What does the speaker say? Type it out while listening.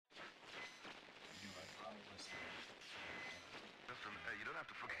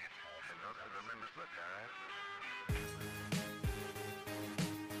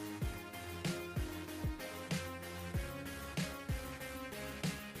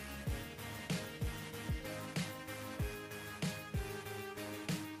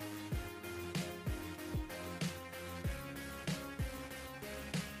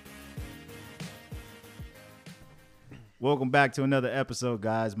Welcome back to another episode,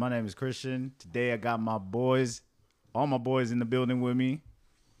 guys. My name is Christian. Today I got my boys, all my boys in the building with me.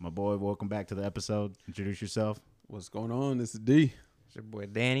 My boy, welcome back to the episode. Introduce yourself. What's going on? This is Dee. It's your boy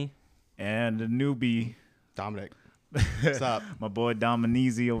Danny. And the newbie, Dominic. What's up? my boy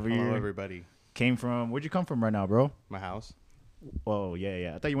Dominic over here. Hello, everybody. Where'd you come from right now, bro? My house. Oh,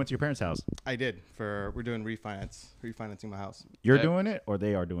 yeah. I thought you went to your parents' house. I did. We're doing refinancing my house. You're doing it or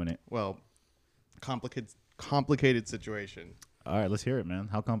they are doing it? Well, complicated situation. All right, let's hear it, man.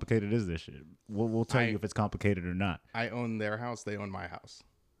 How complicated is this shit? We'll tell you if it's complicated or not. I own their house. They own my house.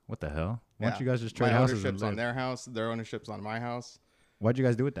 What the hell? Why don't you guys just my trade houses? ownership's on their house. Their ownership's on my house. Why'd you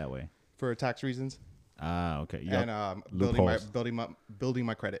guys do it that way? For tax reasons. Ah, okay. And Loopholes. building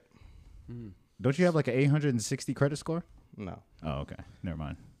my credit. Don't you have like an 860 credit score? No. Oh, okay. Never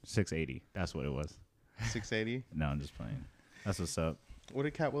mind. 680. That's what it was. 680. No, I'm just playing. That's what's up. What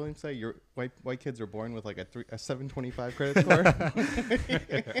did Cat Williams say? Your white kids are born with like a 725 credit score.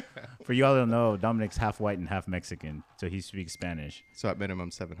 For y'all that don't know, Dominic's half white and half Mexican, so he speaks Spanish. So at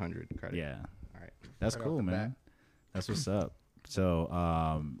minimum 700 credit. Yeah. All right. That's Right cool, off the man. bat. That's what's up.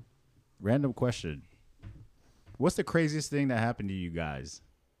 So, random question. What's the craziest thing that happened to you guys?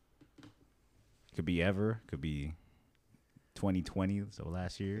 Could be ever. Could be 2020, so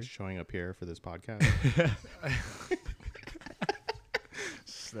last year. Showing up here for this podcast.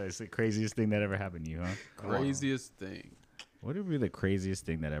 That's the craziest thing that ever happened to you, huh? Craziest thing. What would be the craziest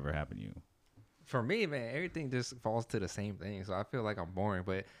thing that ever happened to you? For me, man, everything just falls to the same thing. So I feel like I'm boring,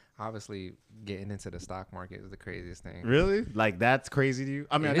 but obviously getting into the stock market is the craziest thing. Really? Like that's crazy to you?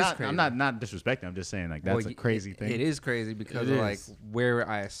 I mean, It is I'm not disrespecting. I'm just saying like that's a crazy thing. It is crazy because It of like is. where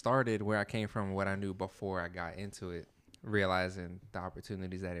I started, where I came from, what I knew before I got into it, realizing the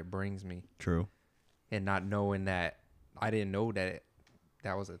opportunities that it brings me, True. and not knowing that I didn't know that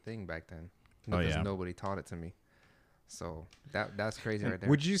that was a thing back then Oh, because yeah. nobody taught it to me. So that's crazy right there.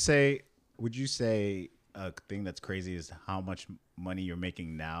 Would you say a thing that's crazy is how much money you're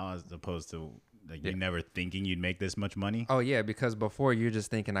making now as opposed to like you never thinking you'd make this much money? Oh yeah, because before you're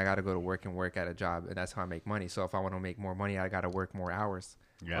just thinking I got to go to work and work at a job, and that's how I make money. So if I want to make more money, I got to work more hours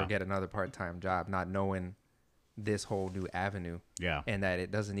Yeah. or get another part-time job, not knowing this whole new avenue. Yeah. And that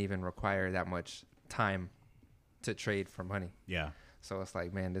it doesn't even require that much time to trade for money. Yeah. So it's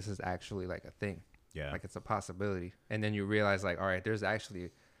like, man, this is actually like a thing. Yeah. Like it's a possibility. And then you realize like, all right, there's actually,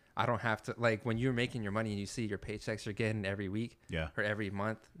 I don't have to, like when you're making your money and you see your paychecks you're getting every week Yeah. or every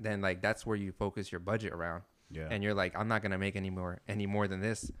month, then like that's where you focus your budget around. Yeah. And you're like, I'm not going to make any more than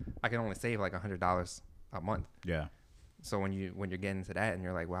this. I can only save like $100 a month. Yeah. So when you're getting into that and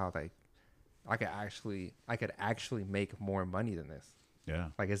you're like, wow, like I could actually make more money than this. Yeah.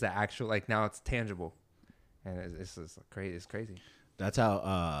 Like, is that actual, like now it's tangible, and it's just crazy. It's crazy. That's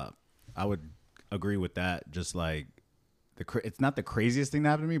how I would agree with that. Just like it's not the craziest thing that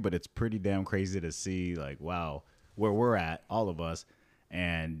happened to me, but it's pretty damn crazy to see like, wow, where we're at, all of us,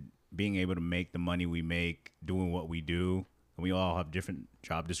 and being able to make the money we make, doing what we do. And we all have different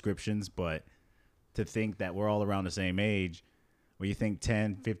job descriptions, but to think that we're all around the same age, where you think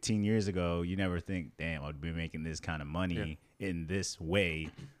 10, 15 years ago, you never think, damn, I'd be making this kind of money in this way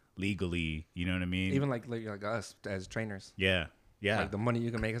legally. You know what I mean? Even like us as trainers. Yeah. Yeah. Like the money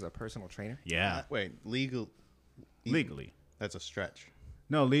you can make as a personal trainer. Yeah. Wait, Legally. That's a stretch.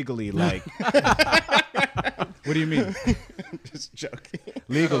 No, legally, like. What do you mean? Just joking.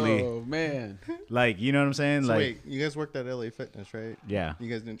 Legally, Oh, man. like, you know what I'm saying? So Like, wait, you guys worked at LA Fitness, right? yeah. You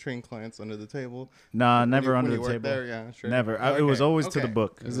guys didn't train clients under the table? Nah, never When under you the worked table. There, yeah, sure. Never. Oh, It was okay. always to the Okay.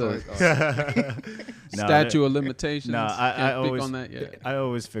 book. It's a No, statute of limitations. No, I Can't speak always, on that yet. I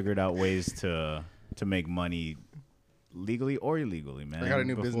always figured out ways to make money legally or illegally, man. I got a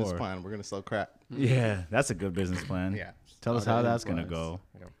new business before. plan. We're gonna sell crap. Yeah, that's a good business plan. Yeah. Tell us how that's gonna go.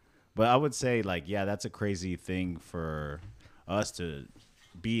 Yeah. But I would say, like, yeah, that's a crazy thing for us to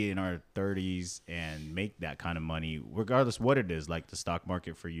be in our 30s and make that kind of money, regardless what it is, like the stock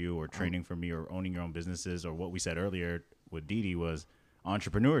market for you or training for me or owning your own businesses or what we said earlier with Dee Dee was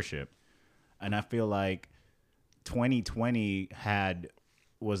entrepreneurship. And I feel like 2020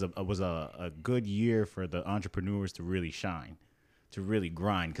 was a good year for the entrepreneurs to really shine, to really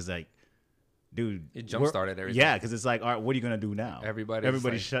grind. Because, like, dude, It jump-started everything. Yeah, because it's like, all right, what are you gonna do now? Everybody's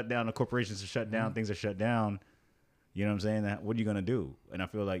like- shut down. The corporations are shut down. Things are shut down. You know what I'm saying? What are you gonna do? And I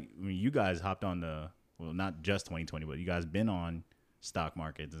feel like, I mean, you guys hopped on not just 2020, but you guys been on stock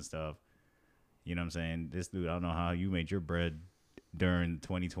markets and stuff. You know what I'm saying? This dude, I don't know how you made your bread during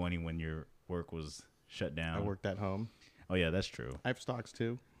 2020 when your work was shut down. I worked at home. Oh yeah, that's true. I have stocks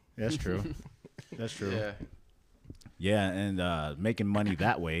too. That's true. That's true. Yeah. Yeah, and making money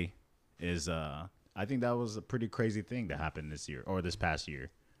that way is I think that was a pretty crazy thing that happened this year or this past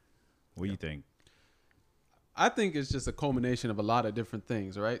year. What do you think? I think it's just a culmination of a lot of different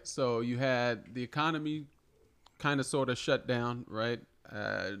things, right? So you had the economy kind of sort of shut down, right?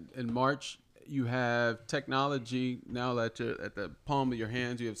 In March, you have technology now at the palm of your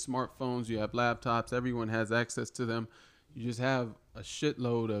hands. You have smartphones, you have laptops. Everyone has access to them. You just have a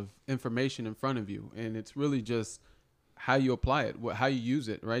shitload of information in front of you, and it's really just how you apply it, how you use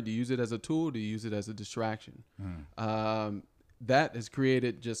it, right? Do you use it as a tool? Do you use it as a distraction? That has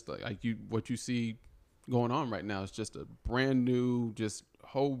created just like what you see going on right now. It's just a brand new, just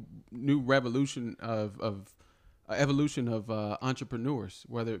whole new revolution of evolution of entrepreneurs,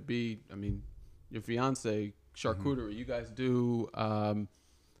 whether it be, I mean, your fiance, charcuterie, you guys do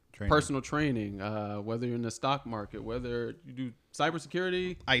personal training, whether you're in the stock market, whether you do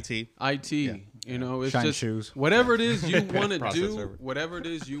cybersecurity, IT, you know, it's Shine just shoes. whatever it is you want to do, server. whatever it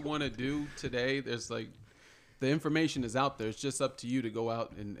is you want to do today, there's like, the information is out there. It's just up to you to go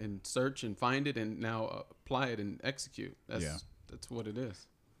out and search and find it and now apply it and execute. That's what it is.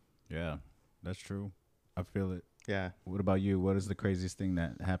 Yeah, that's true. I feel it. Yeah. What about you? What is the craziest thing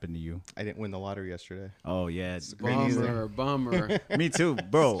that happened to you? I didn't win the lottery yesterday. Oh yeah, it's Bummer. me too,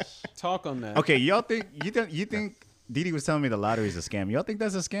 bro. Talk on that. Okay, y'all think you think Dee Dee was telling me the lottery is a scam? Y'all think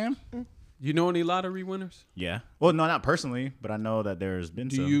that's a scam? You know any lottery winners? Yeah. Well, no, not personally, but I know that there's been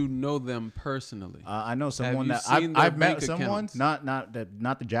Do some. you know them personally? I know someone you that seen their I've met bank someone, accounts? not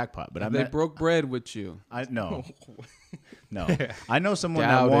the jackpot, but I They met. broke bread with you. I no, no. I know someone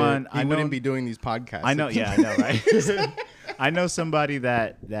Doubt that won. He I know. wouldn't be doing these podcasts. I know. Yeah, I know, right? I know somebody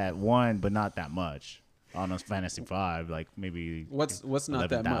that won, but not that much on a Fantasy 5, like maybe What's not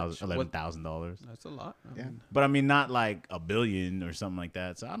that much? $11,000. That's a lot. I Yeah. mean, But I mean, not like $1 billion or something like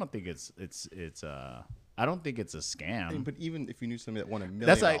that. So I don't think it's I don't think it's a scam. But even if you knew somebody that won $1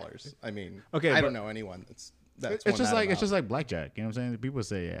 That's million, like- I mean, Okay, I but- don't know anyone that's It's won just that like amount. blackjack. You know what I'm saying? People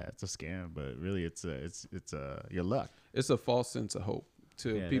say it's a scam, but really it's your luck. it's a false sense of hope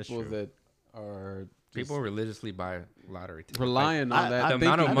to Yeah, that's people true. that are just People religiously buy lottery tickets. relying on that. The thinking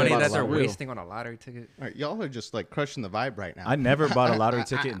amount of money about that it's they're real. wasting on a lottery ticket. All right, y'all are just like crushing the vibe right now. I never bought a lottery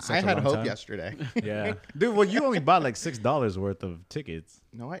ticket in such I a had long hope time. yesterday. Yeah, dude. Well, you only bought like $6 worth of tickets.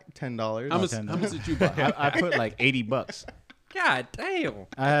 No, $10. How much $10. did you buy? I put like $80. God damn.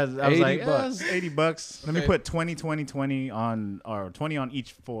 I was 80 like, bucks. $80. Let me Okay. put 20 on, or 20 on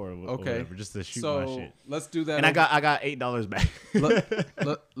each four. Or Okay. whatever, just to shoot So my shit. let's do that. And I got $8 back.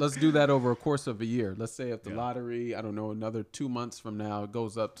 let's do that over a course of a year. Let's say if the Yeah. lottery, I don't know, another 2 months from now, it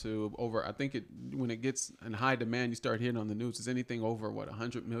goes up to over. I think when it gets in high demand, you start hearing on the news. Is anything over what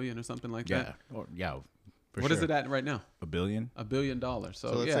 100 million or something like Yeah, that? for What sure. is it at right now? $1 billion? $1 billion. So,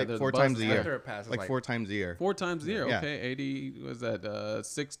 So let's yeah, say the 4 buzz times is a like year. After it passes, Like 4 times a year. 4 times a year. Yeah. Okay, 80 was that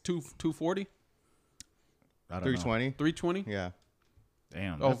 240, I don't know. 320. 320. Yeah.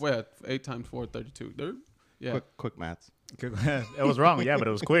 Damn. Oh, that's- wait, 8 times 4, 32. There. Yeah. Quick maths. it was wrong. Yeah, but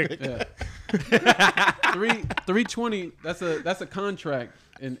it was quick. Yeah. 320. That's a contract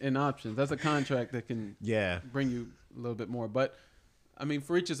in options. That's a contract that can Yeah. bring you a little bit more. But I mean,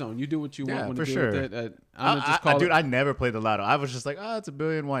 for each his own. You do what you Yeah, want for to do sure. with it. I'm gonna just call dude, it. I never played the lotto. I was just like, oh, it's $1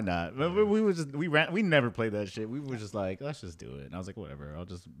 billion. Why not? But we never played that shit. We were just like, let's just do it. And I was like, whatever. I'll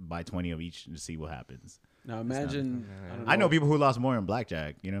just buy 20 of each and see what happens. Now imagine. I know people who lost more in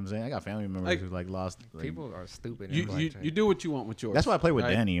blackjack. You know what I'm saying? I got family members who like lost. Like, People are stupid. in You blackjack. do what you want with yours. that's why I play with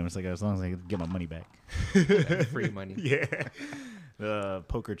right? Danny. I'm just like, as long as I get my money back. Free money. Yeah. The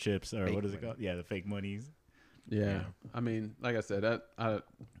poker chips or Fake what is it money. called? Yeah, the fake monies. Yeah. I mean, like I said,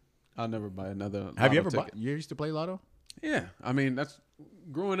 I'll never buy another. Have you lotto ever ticket. bought? You used to play lotto? Yeah, I mean that's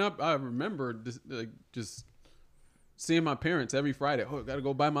growing up. I remember just seeing my parents every Friday. Oh, I gotta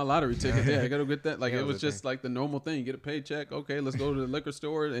go buy my lottery ticket. Yeah, I gotta get that. Like Yeah, it it was was a just like the normal thing. You get a paycheck. Okay, let's go to the liquor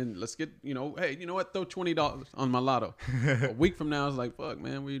store and let's get hey, you know what? Throw $20 on my lotto. A week from now, it's like fuck,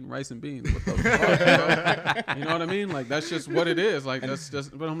 man, we eating rice and beans. What the fuck, you know what I mean? Like that's just what it is. Like that's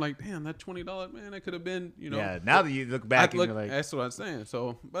just. But I'm like, damn, that $20, man, that could have been, Yeah. Now that you look back and you're like, that's what I'm saying.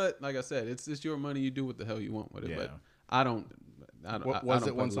 So, but like I said, it's your money. You do what the hell you want with it. Yeah. But I don't. What I was don't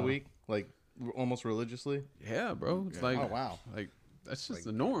it play once a lotto. week? Like almost religiously? Yeah, bro. It's like, Oh, wow. like that's just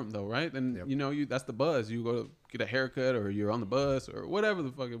the norm, though, right? And you know, that's the buzz. You go to get a haircut, or you're on the bus, or whatever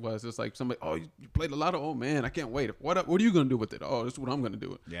the fuck it was. It's like somebody, oh, you played a lotto. Oh man, I can't wait. What are you gonna do with it? Oh, this is what I'm gonna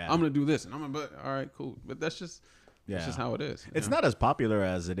do. Yeah. I'm gonna do this, and I'm gonna. All right, cool. But that's just how it is. it's not as popular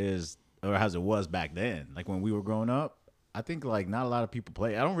as it is or as it was back then. Like when we were growing up, I think like not a lot of people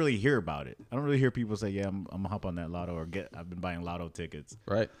play. I don't really hear about it. I don't really hear people say, "Yeah, I'm gonna hop on that lotto," or I've been buying lotto tickets.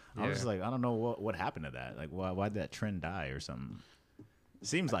 right. I was just like, I don't know what happened to that. Like, why did that trend die or something?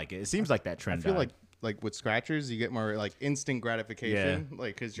 Seems like it. It seems like that I trend. feel died. like with scratchers, you get more like instant gratification,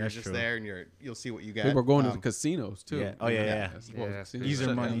 like because you're That's just true. there and you'll see what you get. People are going to the casinos too. Yeah. Oh, yeah, yeah. Casinos User shut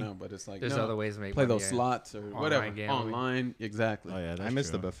down money. now, but it's like There's other ways to make play money, those yeah. slots or Online whatever gambling. online. Exactly. Oh yeah, that's I miss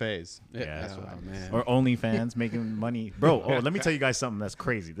true. the buffets. Yeah. That's what I man. Or OnlyFans making money, bro. Oh, let me tell you guys something that's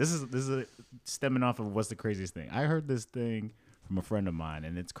crazy. This is stemming off of what's the craziest thing. I heard this thing from a friend of mine,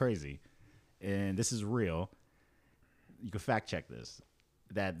 and it's crazy, and this is real. You can fact check this.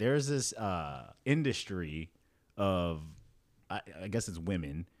 That there's this industry of, I guess it's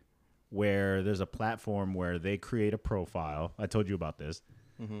women, where there's a platform where they create a profile. I told you about this.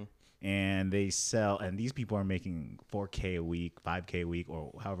 And they sell, and these people are making $4K a week, $5K a week,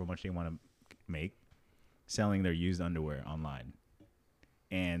 or however much they want to make, selling their used underwear online.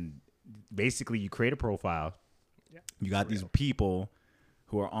 And basically, you create a profile. You got these people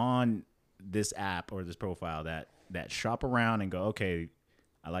who are on this app or this profile that shop around and go, okay,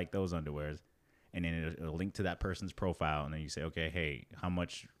 I like those underwears. And then it'll link to that person's profile. And then you say, okay, hey, how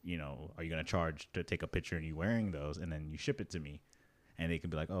much, are you going to charge to take a picture of you wearing those? And then you ship it to me. And they can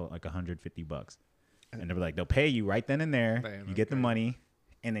be like, oh, like $150. And they'll be like, they'll pay you right then and there. Damn, You get the money.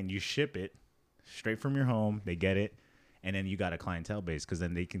 And then you ship it straight from your home. They get it. And then you got a clientele base because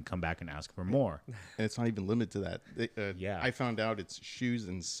then they can come back and ask for more. And it's not even limited to that. Yeah. I found out it's shoes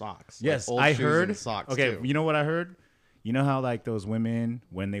and socks. Yes, like old I shoes heard. And socks Okay, too. you know what I heard? You know how like those women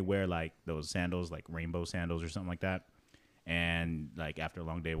when they wear like those sandals, like rainbow sandals or something like that, and like after a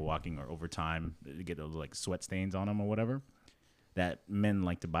long day of walking or over time, they get those like sweat stains on them or whatever. That men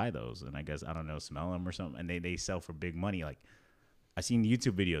like to buy those, and I guess I don't know, smell them or something, and they sell for big money. Like I seen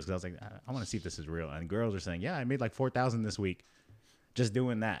YouTube videos because I was like, I want to see if this is real, and girls are saying, yeah, I made like 4,000 this week, just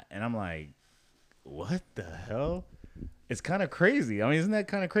doing that, and I'm like, what the hell? It's kind of crazy. I mean, isn't that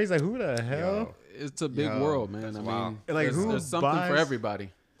kind of crazy? Like, who the hell? It's a big Yo, world, man. that's I wild. mean, Like, there's, who there's something for buys- everybody.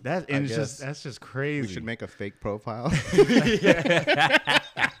 That I and guess that's just crazy. We should make a fake profile.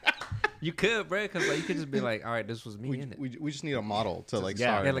 You could, bro, because like you could just be like, all right, this was me we, in it. we just need a model to like Yeah.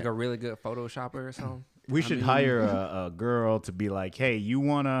 start. Get in like it. a really good Photoshopper or something. We should mean- hire a girl to be like, hey, you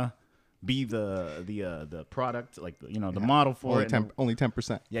wanna be the product, like the model for only it. 10, only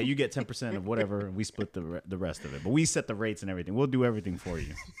 10%. Yeah, you get 10% of whatever, and we split the rest of it. But we set the rates and everything. We'll do everything for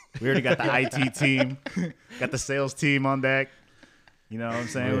you. We already got the IT team, got the sales team on deck. You know what I'm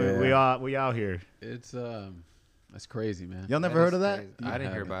saying? Yeah. We out here. It's that's crazy, man. Y'all never That heard is of that? crazy. I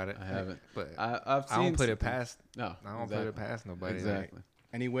didn't hear about it. I haven't. But I've seen. I don't put it something. past. No, I don't put it past nobody. like, Exactly.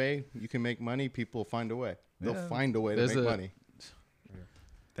 Any way you can make money, people find a way. They'll Yeah. find a way There's to make a- money.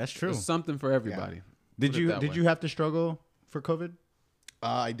 That's true. There's something for everybody. Did Put it you that did way. you have to struggle for COVID?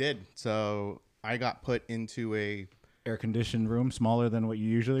 I did. So I got put into a Air conditioned room, smaller than what you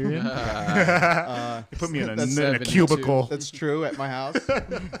usually are in. They put me in a That's 72. cubicle. That's true at my house.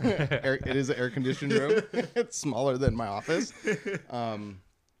 It is an air conditioned room. It's smaller than my office.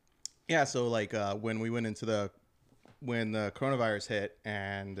 Yeah, so like when we went into when the coronavirus hit,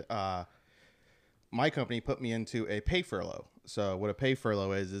 and my company put me into a pay furlough. So what a pay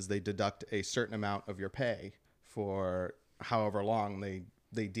furlough is they deduct a certain amount of your pay for however long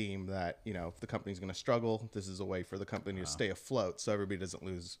they deem that, if the company's going to struggle, this is a way for the company to stay afloat so everybody doesn't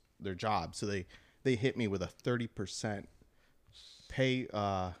lose their job. So they hit me with a 30% pay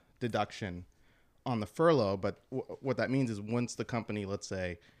deduction on the furlough. But what that means is once the company, let's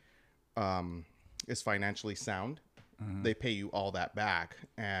say, is financially sound, they pay you all that back,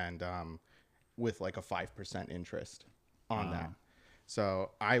 and with like a 5% interest on that.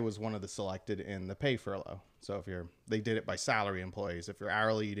 So I was one of the selected in the pay furlough. So they did it by salary employees. If you're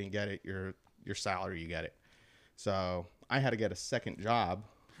hourly, you didn't get it. Your salary, you get it. So I had to get a second job.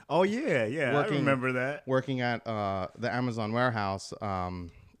 Oh yeah, I Working- remember that. Working at the Amazon warehouse,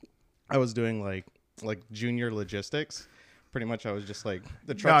 I was doing like junior logistics. Pretty much, I was just like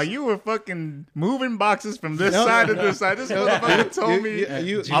the No, trucks. you were fucking moving boxes from this side to this side. This motherfucker told me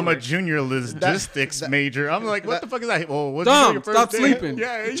I'm a junior logistics major. I'm like, what the fuck is that? Well, what's Dom, your first stop day? sleeping.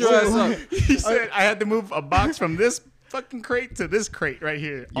 Yeah, Get your ass up. he said I had to move a box from this fucking crate to this crate right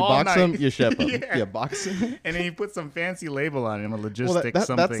here. You all box night. them, you ship them. Yeah. You box them. And then he put some fancy label on him, a logistics Well,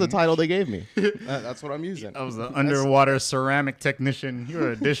 something. that's the title they gave me. That's what I'm using. I was an underwater ceramic technician. You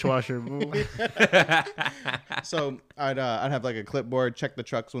were a dishwasher. Boo. So I'd have like a clipboard, check the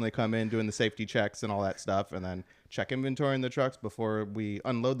trucks when they come in, doing the safety checks and all that stuff, and then check inventory in the trucks before we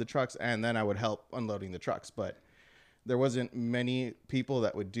unload the trucks, and then I would help unloading the trucks. But there wasn't many people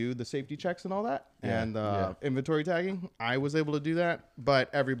that would do the safety checks and all that, and inventory tagging. I was able to do that, but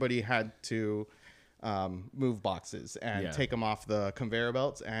everybody had to move boxes and take them off the conveyor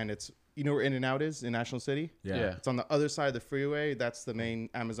belts, and it's you know where In-N-Out is in National City? Yeah. It's on the other side of the freeway. That's the main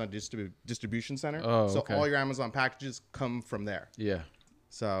Amazon distribution center. Oh, so okay. all your Amazon packages come from there. Yeah.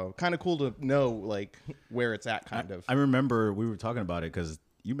 So kind of cool to know like where it's at, kind of. I remember we were talking about it because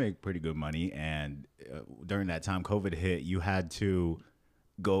you make pretty good money, and during that time COVID hit, you had to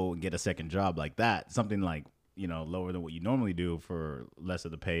go and get a second job like that, something like, you know, lower than what you normally do for less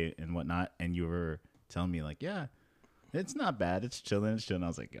of the pay and whatnot. And you were telling me like, yeah, it's not bad, it's chilling. I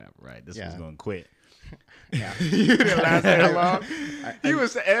was like, yeah, right, this was going to quit. Yeah. You didn't last that long. He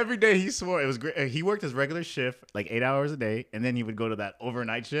was every day. He swore it was great. He worked his regular shift like 8 hours a day, and then he would go to that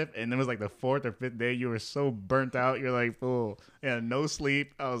overnight shift. And then it was like the 4th or 5th day, you were so burnt out. You're like, fool, yeah, no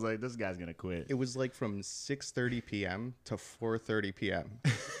sleep. I was like, this guy's gonna quit. It was like from 6:30 p.m. to 4:30 p.m.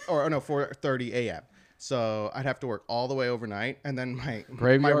 or no, 4:30 a.m. So I'd have to work all the way overnight, and then my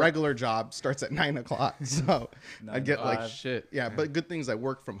regular job starts at 9 o'clock. So I'd get like shit. Yeah, but good things I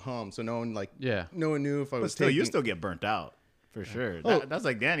worked from home, so no one knew if I But was still, taking. you still get burnt out for sure. Oh, That's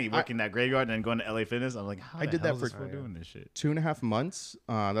like Danny working that graveyard and then going to LA Fitness. I'm like, how I the did hell that is for this fool doing this shit? 2.5 months.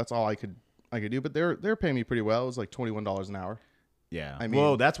 That's all I could do. But they're paying me pretty well. It was like $21 an hour. Yeah, I mean,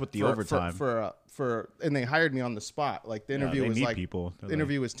 well, that's with the overtime. For and they hired me on the spot. Like the interview was like people. The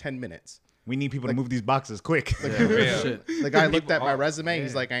interview was 10 minits. We need people to move these boxes quick. Shit. The guy looked at my resume.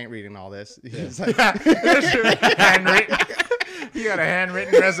 He's like, I ain't reading all this. He's like, Handwritten. You got a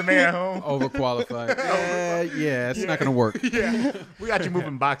handwritten resume at home. Overqualified. Yeah, it's not gonna work. Yeah, we got you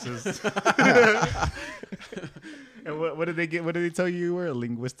moving boxes. And what did they get? What did they tell you were a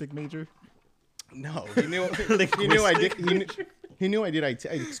linguistic major? no, he knew I did. He knew I did. I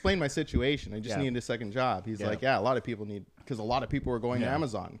explained my situation. I just needed a second job. He's like, yeah, a lot of people need, because a lot of people were going to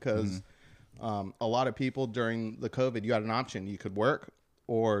Amazon because a lot of people during the COVID, you had an option. You could work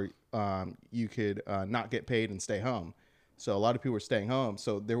or you could not get paid and stay home. So a lot of people were staying home.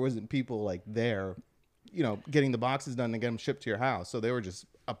 So there wasn't people like there, you know, getting the boxes done and get them shipped to your house. So they were just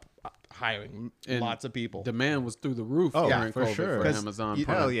hiring lots of people. Demand was through the roof. Oh, during for COVID sure. For Amazon.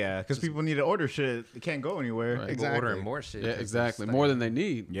 Prime. Hell yeah, because people need to order shit. They can't go anywhere. Right. People ordering more shit. Yeah, exactly. More than they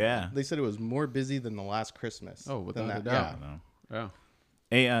need. Yeah. They said it was more busy than the last Christmas. Oh, without than a that. doubt. Yeah. Yeah.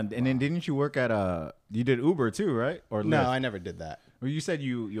 Hey, and then didn't you work at you did Uber too, right? Or No, Lyft? I never did that. Well, you said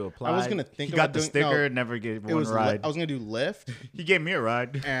you applied. I was gonna think you got about the doing- sticker, no, never get It one was ride. I was gonna do Lyft, He gave me a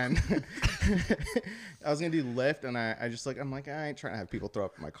ride. and I was gonna do Lyft, and I just like, I'm like, I ain't trying to have people throw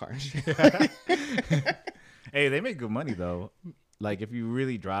up in my car and shit. Hey, they make good money though. Like if you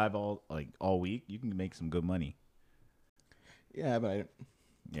really drive all week, you can make some good money. Yeah, but I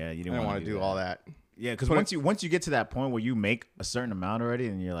Yeah, you don't want to do all that. Yeah, because once you get to that point where you make a certain amount already,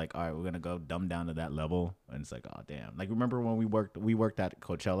 and you're like, all right, we're gonna go dumb down to that level, and it's like, oh damn. Like remember when we worked at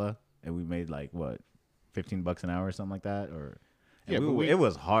Coachella and we made like what, $15 an hour or something like that, or Yeah, but it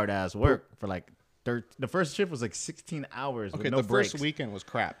was hard ass work for like the first shift was like 16 hours. Okay, with no the breaks. first weekend was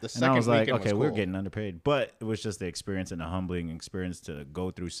crap. The And second I was like, weekend okay, was we're cool. getting underpaid, but it was just the experience and a humbling experience to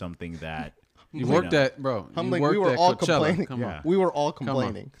go through something that You worked at, bro. Humbling. You We worked were at all Coachella. complaining. Come on. We were all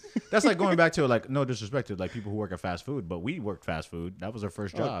complaining. That's like going back to like no disrespect to like people who work at fast food, but we worked fast food. That was our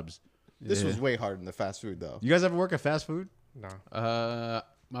first jobs. This was way harder than the fast food, though. You guys ever work at fast food? No.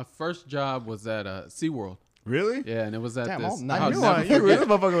 My first job was at SeaWorld. Really? Yeah, and it was at Damn, this. all nice. I'll You never you really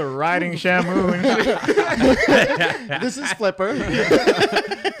motherfucker were riding Shamu and shit. This is Flipper.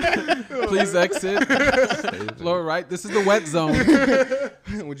 Please exit. Floor right. This is the wet zone.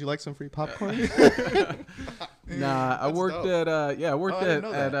 Would you like some free popcorn? Nah, I worked dope. at I worked Oh, I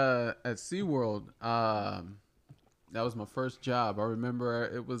didn't at know at SeaWorld. That was my first job. I remember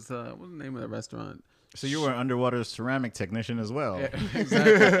it was what was the name of the restaurant? So you were an underwater ceramic technician as well. Yeah,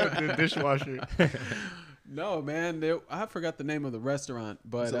 exactly. The dishwasher. No, man, I forgot the name of the restaurant,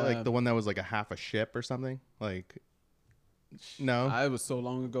 but Is it like the one that was like a half a ship or something? Like, no. it was so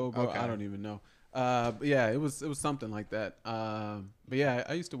long ago, bro. Okay. I don't even know. But yeah, it was something like that. But yeah,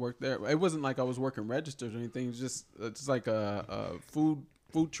 I used to work there. It wasn't like I was working registers or anything. It's just like a food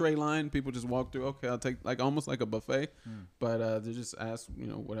tray line. People just walk through. Okay, I'll take like almost like a buffet. But they just ask,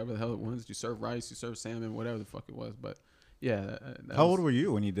 whatever the hell it was. You serve rice, you serve salmon, whatever the fuck it was. But yeah. How old were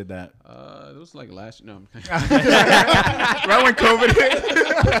you when you did that? It was like last. No, Right when COVID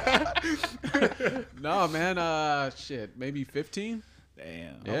hit. no, man. Shit, maybe 15.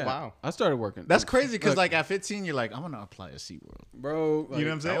 Damn. Yeah. wow. I started working. That's crazy because Look, like at 15, you're like, I'm gonna apply to SeaWorld. bro. You know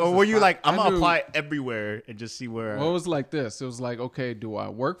what I'm saying? that was Or the were you spot. like, I'm I gonna knew- apply everywhere and just see where? Well, it was like this. It was like, okay, do I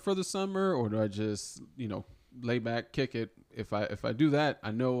work for the summer or do I just, lay back, kick it? If I do that,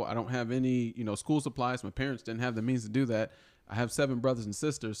 I know I don't have any, school supplies. My parents didn't have the means to do that. I have 7 brothers and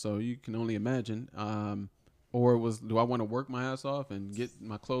sisters, so you can only imagine. or it was, do I want to work my ass off and get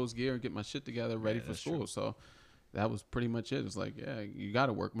my clothes gear and get my shit together ready for school? True. So that was pretty much it. It's like, yeah, you got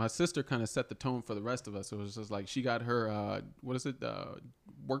to work. My sister kind of set the tone for the rest of us. It was just like she got her,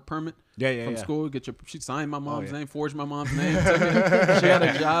 work permit from school. She signed my mom's name, forged my mom's name. She had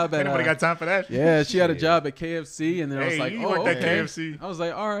a job at. Anybody got time for that? Yeah, she had a job at KFC, and then I was like, you oh, worked at okay. KFC. I was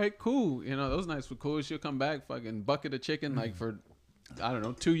like, all right, cool. You know, those nights were cool. She'll come back, fucking bucket of chicken, like for, I don't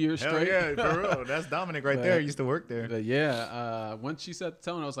know, 2 years Hell straight. yeah, for real. That's Dominic right there. He used to work there. But yeah, once she set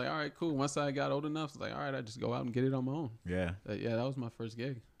the tone, I was like, all right, cool. Once I got old enough, I was like, all right, I just go out and get it on my own. Yeah. But yeah, that was my first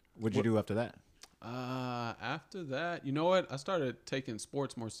gig. What'd you do after that? After that, you know what? I started taking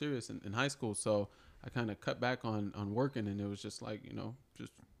sports more serious in high school, so I kind of cut back on working, and it was just like, you know,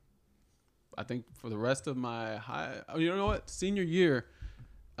 just I think for the rest of my you know what? Senior year,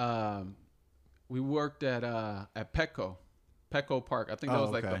 we worked at Petco Park. I think that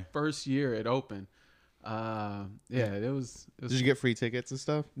was like the first year it opened. It was. Did you get free tickets and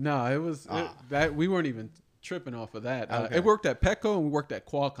stuff? No, it was that we weren't even tripping off of that. It worked at Petco and we worked at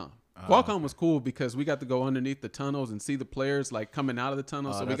Qualcomm. Qualcomm was cool because we got to go underneath the tunnels and see the players like coming out of the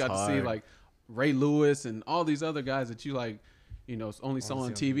tunnel. So we got to see like Ray Lewis and all these other guys that you like, you know, only saw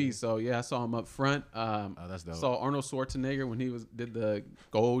on TV. So yeah, I saw him up front. That's dope. Saw Arnold Schwarzenegger when he did the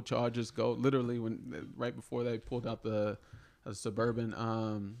Chargers gold, literally right before they pulled out the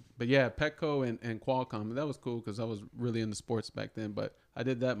Suburban. But yeah, Petco and Qualcomm, that was cool because I was really into sports back then. But I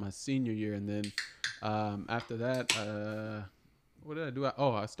did that my senior year, and then after that, what did I do?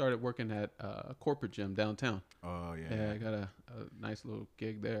 I started working at a corporate gym downtown. Oh yeah. Yeah, I got a nice little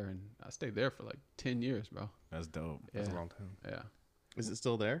gig there, and I stayed there for like 10 years, bro. That's dope. Yeah. That's a long time. Yeah. Is it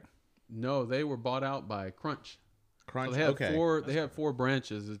still there? No, they were bought out by Crunch. Crunch. So they had four. They had 4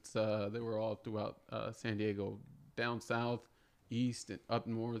 branches. It's they were all throughout San Diego, down south, east, and up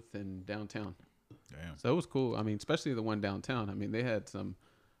north, and downtown. Damn. So it was cool. I mean, especially the one downtown. I mean, they had some.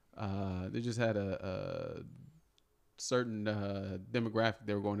 They just had a certain demographic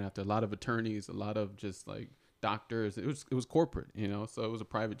they were going after. A lot of attorneys, a lot of just like doctors. It was corporate, you know. So it was a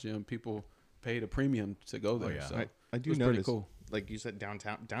private gym. People paid a premium to go there. yeah. So I do it was notice, pretty cool. like you said,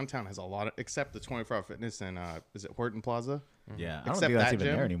 downtown has a lot of, except the 24-hour fitness and is it Horton Plaza? Yeah, I don't Except think that's that even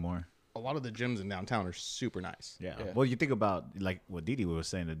gym. there anymore. A lot of the gyms in downtown are super nice. Yeah. Yeah. Well, you think about like what Dee Dee was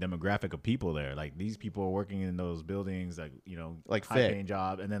saying, the demographic of people there. Like these people are working in those buildings, like, you know, Like high fit. paying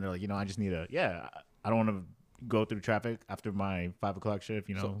job, and then they're like, you know, I just need I don't want to go through traffic after my 5 o'clock shift.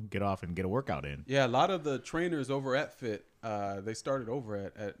 You know, get off and get a workout in. Yeah, a lot of the trainers over at Fit, they started over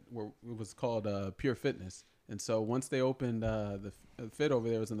at where it was called Pure Fitness. And so once they opened the Fit over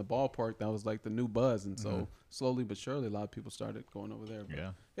there, was in the ballpark. That was like the new buzz. And so slowly but surely, a lot of people started going over there.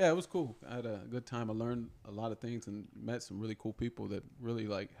 But yeah, it was cool. I had a good time. I learned a lot of things and met some really cool people that really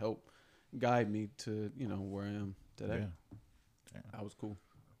like helped guide me to, you know, where I am today. Yeah. That was cool.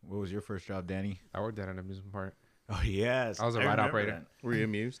 What was your first job, Danny? I worked at an amusement park. Oh yes, I was a ride remember operator. that. Were you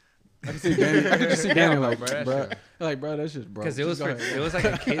amused? I can see Danny. I could just see Danny like, bro, that bro, shit. like, bro, that's just bro. Because it was Just go ahead. it was like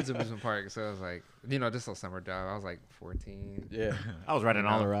a kids amusement park, so it was like, you know, just a summer job. I was like 14. Yeah, I was riding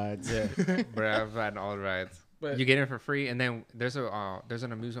all the rides. yeah. But I was riding all the rides. But You get in for free, and then there's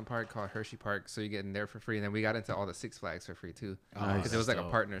an amusement park called Hershey Park, so you get in there for free. And then we got into all the Six Flags for free too, Nice. because it was like a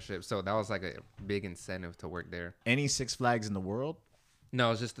Dope. partnership. So that was like a big incentive to work there. Any Six Flags in the world? No,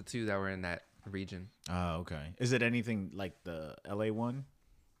 it was just the 2 that were in that region. Oh, okay. Is it anything like the LA one?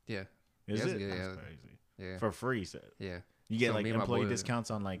 Yeah, Is Yes, it? yeah, That's yeah. crazy. yeah, For free, so yeah. you get So like me and my employee boy- discounts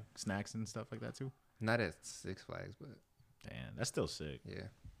on like snacks and stuff like that too. Not at Six Flags, but Damn, that's still sick. yeah,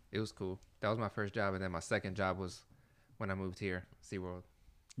 it was cool. That was my first job, and then my second job was when I moved here, SeaWorld.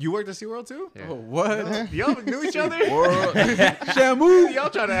 You worked at SeaWorld too? Yeah. oh, what? Y'all knew each other? Shamu. Y'all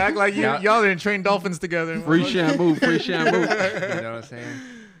trying to act like y'all didn't train dolphins together. Free Shamu. Free Shamu. You know what I'm saying?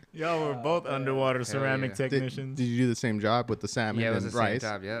 Y'all were both underwater ceramic yeah. technicians. Did you do the same job with the salmon Yeah, it was and the rice? same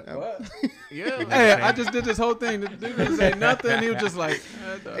job. Yeah. What? Yeah. Hey, I just did this whole thing. The dude didn't say nothing. He was just like,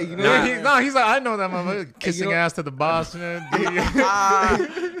 you know No, he's like, I know that motherfucker kissing know- ass to the boss. Man.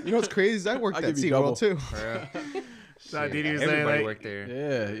 You know what's crazy is I worked I'll at give you double. SeaWorld too. For real. Shit, Dee Dee was saying, Everybody like, worked there.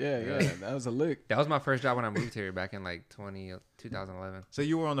 yeah. That was a lick. That was my first job when I moved here back in like 2011. so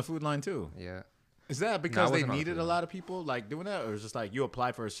you were on the food line too. Yeah. Is that No, I because they wasn't on the needed food a line. lot of people like doing that, or is it just like you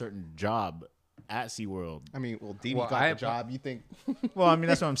applied for a certain job at SeaWorld? I mean, well, Dee Dee Well, got I the applied- job. You think? Well, I mean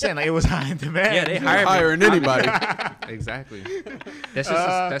that's what I'm saying. Like it was high in demand. Yeah, they hired me. Hiring anybody. Exactly. That's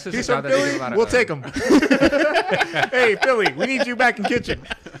just He's a job from that they Philly. did a lot of. We'll take him. Hey, Philly, we need you back in kitchen.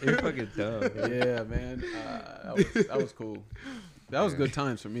 You're fucking dumb. Yeah, man. That was cool. That was good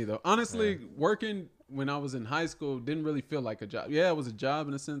times for me though. Honestly, working when I was in high school, didn't really feel like a job. Yeah, it was a job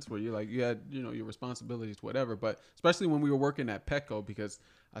in a sense where you're like, you had, your responsibilities, whatever. But especially when we were working at Petco, because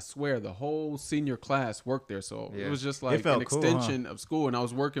I swear the whole senior class worked there. So it was just like an extension of school. And I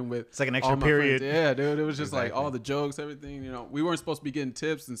was working with it's like an extra period. Friends. Yeah, dude. It was just like all the jokes, everything. We weren't supposed to be getting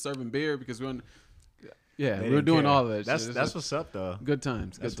tips and serving beer because we were doing all of that. That's what's up, though. Good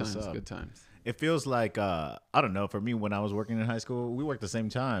times. Good times. It feels like, I don't know, for me, when I was working in high school, we worked the same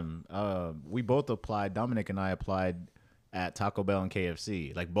time. We both applied. Dominic and I applied at Taco Bell and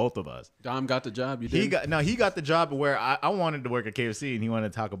KFC, like both of us. Dom got the job. He got the job where I wanted to work at KFC and he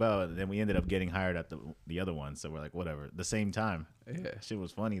wanted Taco Bell, and then we ended up getting hired at the other one. So we're like, whatever, the same time. Yeah, shit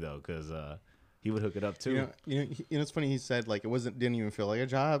was funny though, because he would hook it up too. It's funny. He said like didn't even feel like a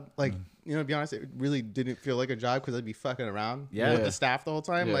job. Like to be honest, it really didn't feel like a job because I'd be fucking around with the staff the whole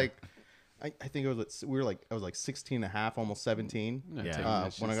time. Yeah. Like I think it was I was like 16 and a half, almost 17 when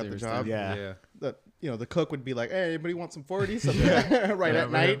I got the job. Yeah. The cook would be like, "Hey, anybody want some 40s?" right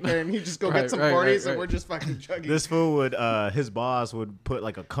at night, and he'd just go get some 40s, and we're just fucking chugging. This fool would, his boss would put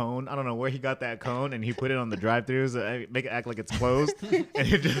like a cone. I don't know where he got that cone, and he put it on the drive-throughs, make it act like it's closed, and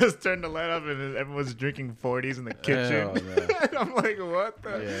he just turned the light up, and everyone's drinking 40s in the kitchen. And I'm like, what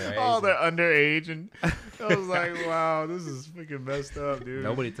the? Yeah, they're underage, and I was like, wow, this is freaking messed up, dude.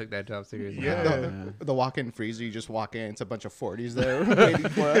 Nobody took that job seriously. The walk-in freezer, you just walk in, it's a bunch of 40s there waiting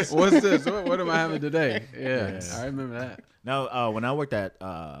for us. What's this? What am I having today? Yeah, I remember that. Now, when I worked at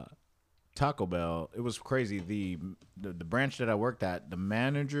Taco Bell, it was crazy. The branch that I worked at, the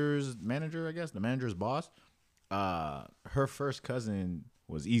manager's boss, her first cousin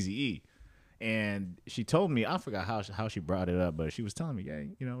was Eazy-E. And she told me, I forgot how she brought it up, but she was telling me, yeah,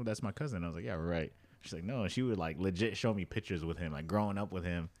 that's my cousin. I was like, yeah, right. She's like, no. And she would like legit show me pictures with him, like growing up with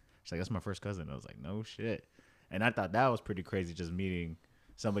him. She's like, that's my first cousin. I was like, no shit. And I thought that was pretty crazy, just meeting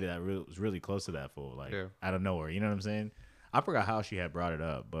somebody that was really close to that fool, like out of nowhere. You know what I'm saying? I forgot how she had brought it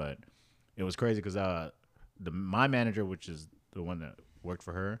up, but it was crazy because my manager, which is the one that worked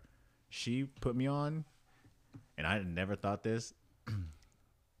for her, she put me on, and I never thought this.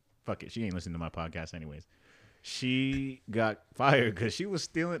 Fuck it, she ain't listening to my podcast anyways. She got fired because she was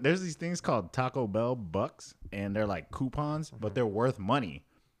stealing. There's these things called Taco Bell bucks, and they're like coupons, but they're worth money.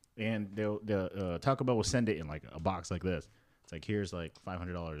 And the Taco Bell will send it in like a box like this. It's like, here's like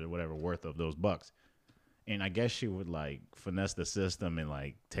 $500 or whatever worth of those bucks. And I guess she would like finesse the system and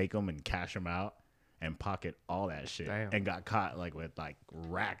like take them and cash them out and pocket all that shit. Damn. And got caught like with like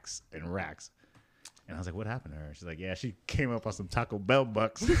racks and racks. And I was like, what happened to her? She's like, yeah, she came up on some Taco Bell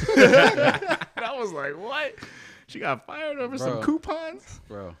bucks. And I was like, what? She got fired over some coupons?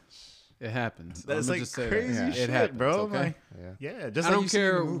 Bro. It happens. That's like just crazy shit, it happens, bro. Okay? Just I like don't you see in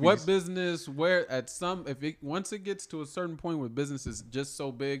care the movies. what business, where once it gets to a certain point where business is just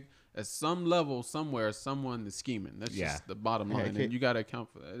so big, at some level, somewhere, someone is scheming. That's just the bottom line, and you got to account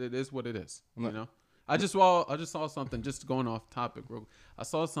for that. It is what it is. I just saw something. Just going off topic, real. I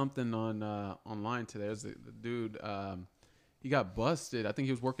saw something on online today. There's the dude. He got busted. I think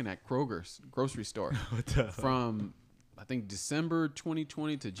he was working at Kroger's grocery store from, I think, December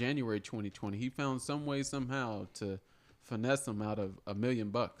 2020 to January 2020. He found some way somehow to finesse him out of $1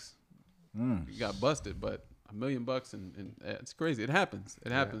 million. He got busted, but $1 million, and it's crazy. It happens.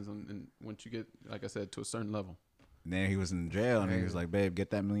 It happens, and once you get, like I said, to a certain level. Then he was in jail, and he was like, "Babe,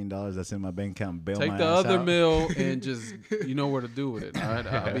 get that $1 million that's in my bank account, and bail Take my the ass other out." mill and just you know what to do with it. All right,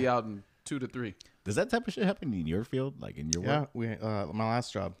 I'll be out in 2 to 3. Does that type of shit happen in your field, like in your work? Yeah, my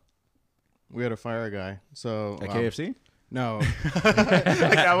last job, we had to fire a guy. So At KFC? No, Like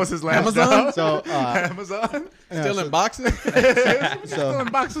that was his last Amazon? job. so Amazon. Stealing boxes. Stealing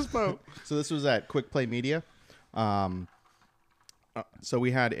boxes, bro. So this was at Quick Play Media. So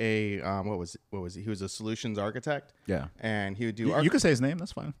we had a what was he? He was a solutions architect. Yeah. And he would do. You can say his name.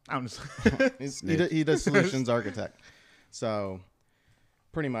 That's fine. I'm just. he does solutions architect. So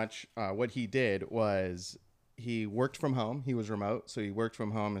pretty much what he did was he worked from home. He was remote, so he worked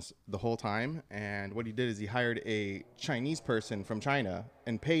from home the whole time. And what he did is he hired a Chinese person from China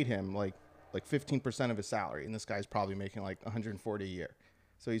and paid him like 15% of his salary. And this guy's probably making like 140 a year.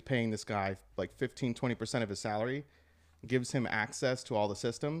 So he's paying this guy like 15-20% of his salary, gives him access to all the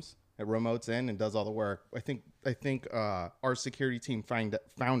systems, it remotes in and does all the work. I think our security team found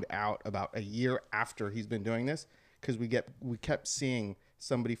out about a year after he's been doing this, because we kept seeing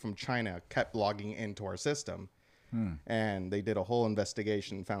somebody from China kept logging into our system, and they did a whole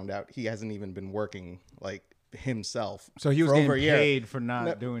investigation, found out he hasn't even been working like himself. So he was for getting over a year. paid for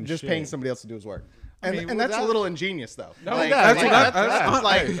not doing just shit. paying somebody else to do his work. And that's a little ingenious, though. No, Like, that's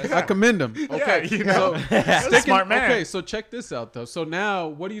like, I commend him. Okay, you know, so smart man. Okay, so check this out though. So now,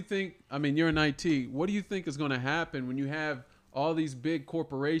 what do you think? I mean, you're in IT. What do you think is going to happen when you have all these big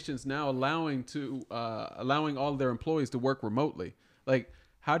corporations now allowing all their employees to work remotely? Like,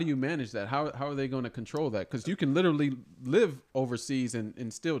 how do you manage that? How are they going to control that? Because you can literally live overseas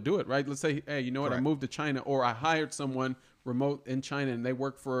and still do it, right? Let's say, hey, you know what? Correct. I moved to China, or I hired someone remote in China and they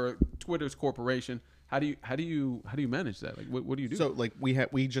work for Twitter's corporation. How do you manage that? Like, what do you do? So like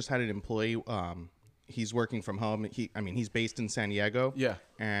we just had an employee. He's working from home. He's based in San Diego. Yeah.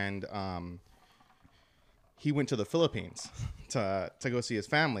 And he went to the Philippines to go see his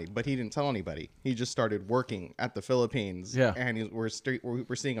family, but he didn't tell anybody. He just started working at the Philippines. Yeah. And we're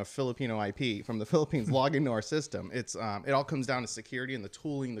seeing a Filipino IP from the Philippines log into our system. It's it all comes down to security and the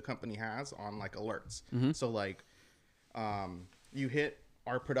tooling the company has on like alerts. Mm-hmm. So like you hit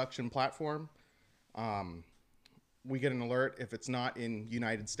our production platform, we get an alert. If it's not in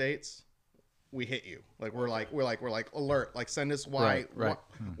United States, we hit you. Like we're like alert, like send us why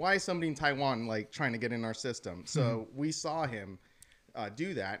why is somebody in Taiwan like trying to get in our system. So we saw him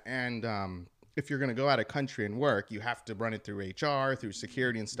do that. And if you're going to go out of country and work, you have to run it through HR, through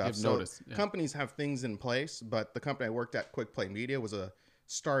security and stuff. So notice, yeah. Companies have things in place, but the company I worked at, Quick Play Media, was a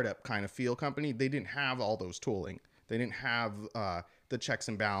startup kind of feel company. They didn't have all those tooling. They didn't have the checks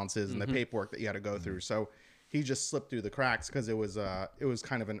and balances and the paperwork that you had to go through. So he just slipped through the cracks because it was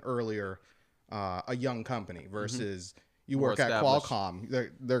kind of an earlier, a young company versus you More work at established.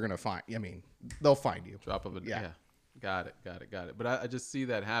 Qualcomm. They're gonna find. I mean, they'll find you. Drop of a Yeah. Got it. But I just see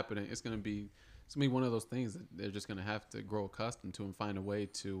that happening. It's gonna be one of those things that they're just gonna have to grow accustomed to and find a way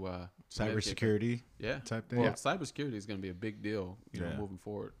to Cybersecurity type thing. Well, Yeah. cybersecurity is gonna be a big deal, you know, moving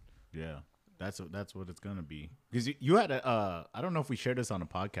forward. Yeah. That's what it's gonna be. Because you had a I don't know if we shared this on a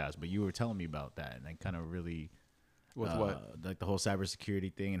podcast, but you were telling me about that, and I kind of really With what? like the whole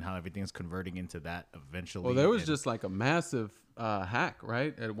cybersecurity thing and how everything's converting into that eventually. Well, there was and- just like a massive hack,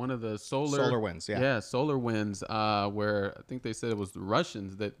 right, at one of the SolarWinds, yeah. SolarWinds, where I think they said it was the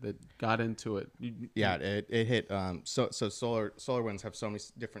Russians that got into it. Yeah, it hit. So SolarWinds have so many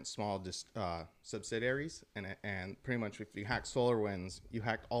different small subsidiaries, and pretty much if you hack SolarWinds, you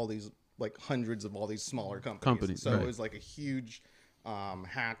hacked all these like hundreds of all these smaller companies. So right. it was like a huge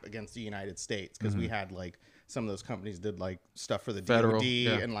hack against the United States because we had like some of those companies did like stuff for the Federal, DoD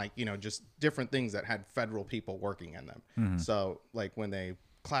yeah. and like just different things that had federal people working in them. So like when they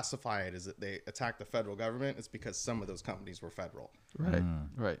classify it as that they attack the federal government, it's because some of those companies were federal. Right.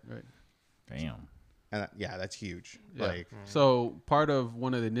 Damn. And that's huge. Yeah. Like So part of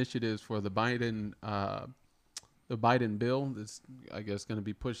one of the initiatives for the Biden bill that's, I guess, going to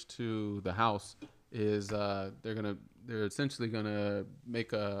be pushed to the House is they're essentially going to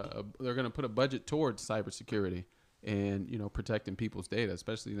make they're going to put a budget towards cybersecurity and, you know, protecting people's data,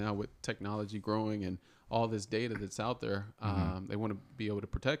 especially now with technology growing and all this data that's out there. They want to be able to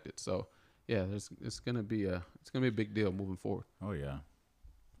protect it. So yeah, it's going to be a big deal moving forward. Oh yeah.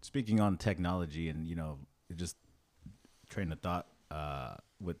 Speaking on technology and, you know, just train of thought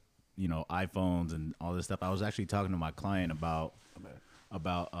with, you know, iPhones and all this stuff. I was actually talking to my client about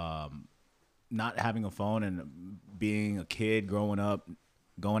not having a phone and being a kid growing up,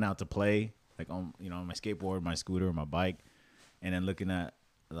 going out to play, like on my skateboard, my scooter, my bike, and then looking at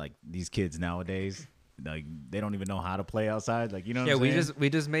like these kids nowadays, like they don't even know how to play outside. Like, you know what I'm saying? we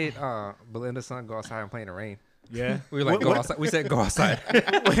just made Belinda's son go outside and play in the rain. Yeah. We were like, go outside. We said go outside.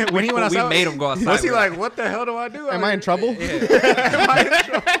 when he went outside, we made him go outside. Was he like, what the hell do I do? am I in trouble?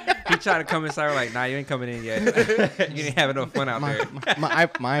 Yeah. He tried to come inside. We're like, nah, you ain't coming in yet. You didn't have enough fun out there. My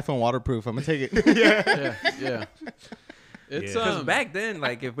iPhone waterproof. I'm gonna take it. Yeah. It's Because back then,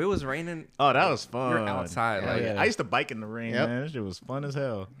 like, if it was raining, Oh, that was fun. you're outside. Like, yeah. I used to bike in the rain, Yep. man. That shit was fun as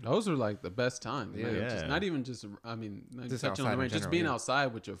hell. Those are like the best times. Man. Yeah. Just not even just, I mean, Just touching on outside the in rain, just general, being yeah. outside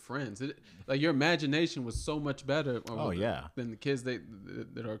with your friends. Like your imagination was so much better. Oh, yeah. Than the kids that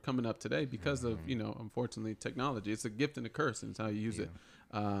are coming up today because of, you know, unfortunately, technology. It's a gift and a curse, and it's how you use it.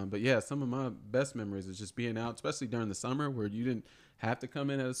 But yeah, some of my best memories is just being out, especially during the summer where you didn't have to come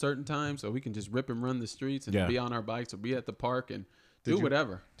in at a certain time, so we can just rip and run the streets and Yeah. be on our bikes or be at the park and do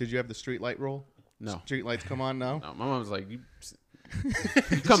whatever. Did you have the street light rule? No. Street lights come on now? No, my mom was like, you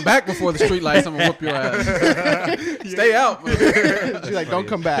come back before the street lights, I'm gonna whoop your ass. Stay out, man. She's like, don't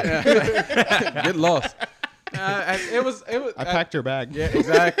come back. Get lost. It was. I packed your bag. Yeah,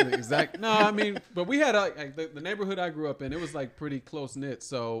 exactly. No, I mean, but we had like the neighborhood I grew up in. It was like pretty close knit.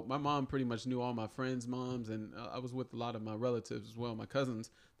 So my mom pretty much knew all my friends' moms, and I was with a lot of my relatives as well, my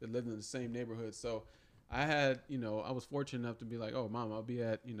cousins that lived in the same neighborhood. So I had, I was fortunate enough to be like, oh, Mom, I'll be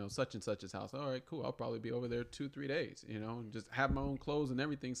at, such and such's house. All right, cool. I'll probably be over there 2-3 days, and just have my own clothes and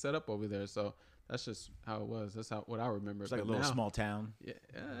everything set up over there. So that's just how it was. That's what I remember. It's like a little small town.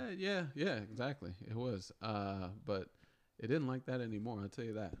 Yeah, exactly. It was. But it didn't like that anymore. I'll tell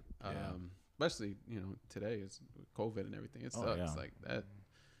you that. Especially, today is COVID and everything. It sucks. Yeah. Like that.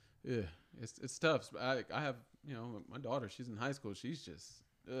 Yeah, it's tough. I have, my daughter, she's in high school. She's just,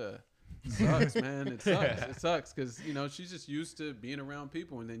 it sucks, man. It sucks. It sucks because, she's just used to being around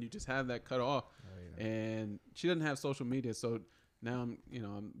people, and then you just have that cut off. And she doesn't have social media, so now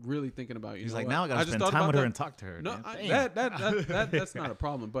I'm really thinking about, He's like, now I gotta spend time with her and talk to her. No, that's not a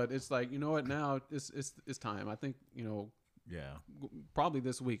problem. But it's like, you know what? Now it's time. I think, probably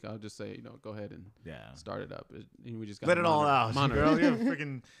this week I'll just say, go ahead and start it up. And we just let it all out, girl. You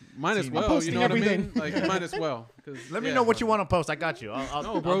freaking might as well. You know what I mean? Like, might as well. Let me know what you want to post. I got you.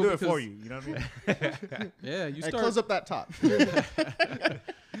 I'll do it for you. You know what I mean? Yeah, you start. Close up that top.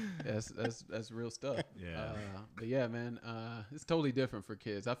 Yes, that's real stuff. Yeah. But yeah, man, it's totally different for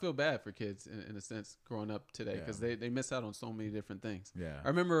kids. I feel bad for kids in a sense growing up today because they miss out on so many different things. Yeah. I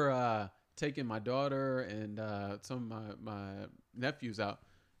remember taking my daughter and some of my nephews out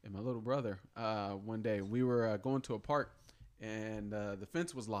and my little brother one day. We were going to a park and the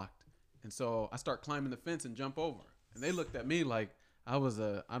fence was locked. And so I start climbing the fence and jump over. And they looked at me like I was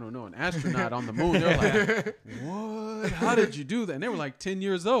an astronaut on the moon. They're like, what? How did you do that? And they were like 10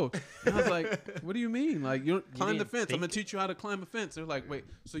 years old. And I was like, what do you mean? Like, you climb the fence. I'm going to teach you how to climb a fence. They're like, wait,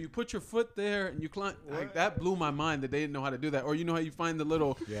 so you put your foot there and you climb. Like, that blew my mind that they didn't know how to do that. Or how you find the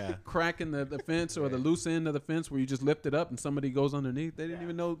little crack in the fence or the loose end of the fence where you just lift it up and somebody goes underneath. They didn't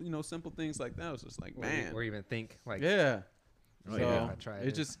even know, simple things like that. It was just like, man. Or even think like, So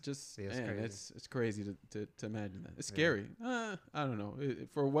it's just man, it's crazy to imagine that. It's scary. I don't know.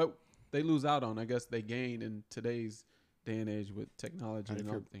 For what they lose out on, I guess they gain in today's day and age with technology and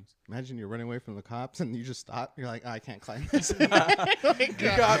other things. Imagine you're running away from the cops and you just stop. You're like, I can't climb this. You got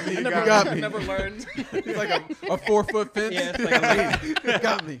me. You got me. Never learned. It's like a 4-foot fence. Yeah, it's like a lady. You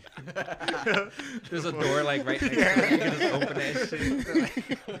got me. There's a door like right next to it. You can just open that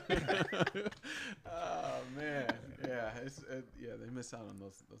shit. Oh man, they miss out on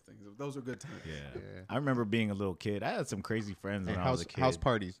those things. Those are good times. Yeah. I remember being a little kid. I had some crazy friends when I was a kid. House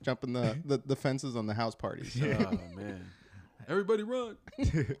parties, jumping the fences on the house parties. Oh man, everybody run.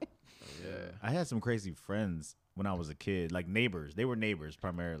 I had some crazy friends when I was a kid, like neighbors. They were neighbors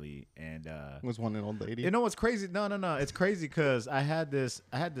primarily, and was one an old lady? You know what's crazy? No. It's crazy because I had this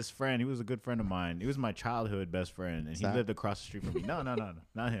friend. He was a good friend of mine. He was my childhood best friend, and he lived across the street from me. No, not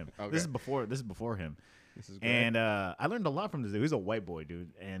him. Okay. This is before him. This is great. And I learned a lot from this dude. He was a white boy,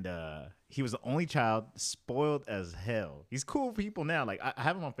 dude, and he was the only child, spoiled as hell. He's cool with people now. Like I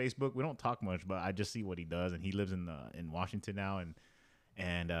have him on Facebook. We don't talk much, but I just see what he does, and he lives in Washington now,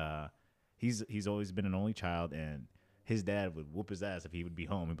 and he's always been an only child, and his dad would whoop his ass if he would be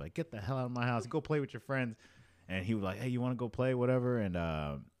home. He'd be like, "Get the hell out of my house, go play with your friends," and he was like, "Hey, you want to go play, whatever?"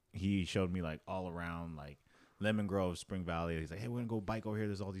 And he showed me like all around like Lemon Grove, Spring Valley. He's like, "Hey, we're gonna go bike over here.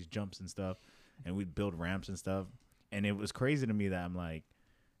 There's all these jumps and stuff." And we'd build ramps and stuff. And it was crazy to me that I'm like,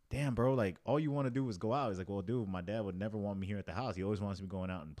 damn, bro, like all you want to do is go out. He's like, well, dude, my dad would never want me here at the house. He always wants me going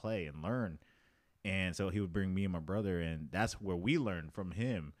out and play and learn. And so he would bring me and my brother, and that's where we learned from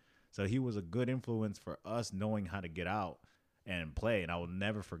him. So he was a good influence for us knowing how to get out and play. And I will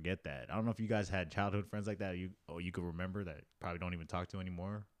never forget that. I don't know if you guys had childhood friends like that you could remember that probably don't even talk to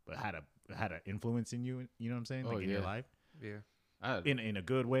anymore, but had an influence in you, you know what I'm saying? Like in your life? Yeah. In a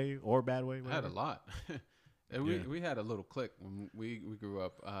good way or bad way? Whatever. I had a lot. We had a little clique when we grew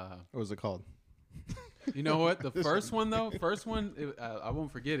up. What was it called? You know what? The first one, I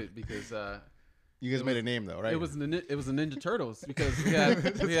won't forget it because you guys made a name though, right? It was the Ninja Turtles because we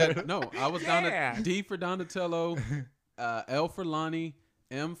had I was down at D for Donatello, L for Lonnie,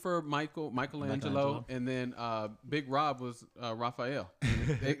 M for Michelangelo, and then Big Rob was Raphael.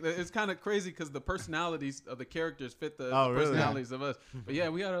 It's kind of crazy because the personalities of the characters fit the personalities of us. But yeah,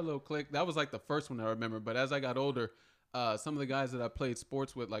 we had our little clique. That was like the first one I remember. But as I got older, some of the guys that I played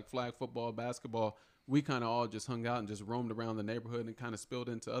sports with, like flag football, basketball, we kind of all just hung out and just roamed around the neighborhood and kind of spilled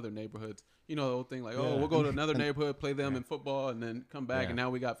into other neighborhoods. You know, the whole thing like, we'll go to another neighborhood, play them in football, and then come back, and now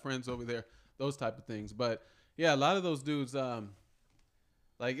we got friends over there, those type of things. But yeah, a lot of those dudes,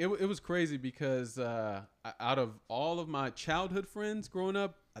 like it was crazy because out of all of my childhood friends growing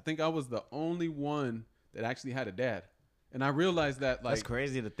up, I think I was the only one that actually had a dad. And I realized that, like, That's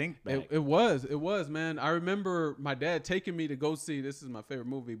crazy to think back. it was, man. I remember my dad taking me to go see, this is my favorite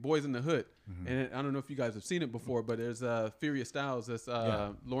movie, Boys in the Hood. And I don't know if you guys have seen it before, but there's Furious Styles, that's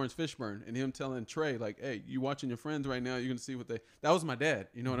Lawrence Fishburne, and him telling Trey, like, hey, you watching your friends right now, you're going to see what that was my dad.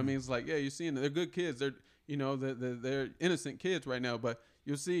 You know what I mean? It's like, yeah, you're seeing, they're good kids. They're, you know, they're innocent kids right now, but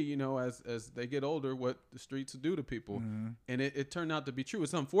you'll see, you know, as they get older, what the streets do to people. And it turned out to be true.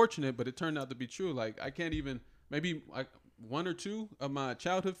 It's unfortunate, but it turned out to be true. Like, I can't even, maybe like one or two of my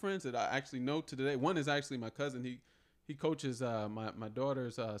childhood friends that I actually know to today. One is actually my cousin. He coaches my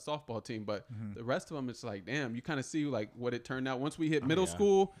daughter's softball team, but the rest of them, it's like, damn, you kind of see like what it turned out. Once we hit middle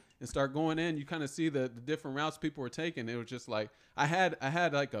school and start going in, you kind of see the different routes people were taking. It was just like, I had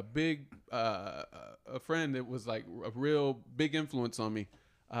like a big a friend that was like a real big influence on me.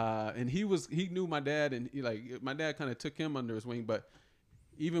 And he knew my dad, and my dad kind of took him under his wing, but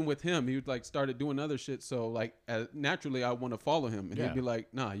even with him, he would like started doing other shit. So like naturally, I want to follow him, and he'd be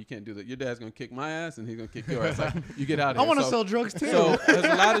like, "Nah, you can't do that. Your dad's gonna kick my ass, and he's gonna kick your ass. Like, you get out of here." I want to sell drugs too. So there's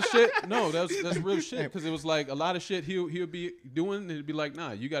a lot of shit. No, that's real shit, because it was like a lot of shit he'll be doing, and he'd be like,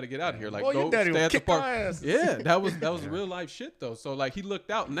 "Nah, you got to get out of here. Like, Well, go your daddy stay will at the kick my park." ass. Yeah, that was real life shit though. So like he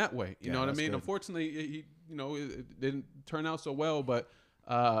looked out in that way. You know what I that's mean? good. Unfortunately, he it didn't turn out so well, but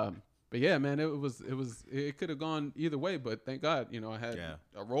yeah, man, it could have gone either way, but thank God, you know, I had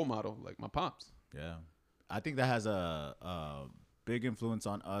a role model like my pops. Yeah, I think that has a big influence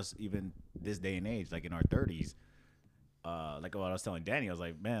on us even this day and age, like in our 30s. Like what I was telling Danny, I was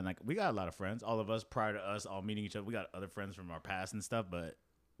like, man, like we got a lot of friends, all of us prior to us all meeting each other. We got other friends from our past and stuff, but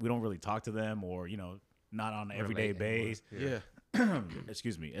we don't really talk to them, or not on an everyday basis. Yeah.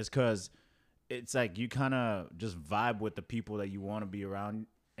 Excuse me. It's because it's like you kind of just vibe with the people that you want to be around,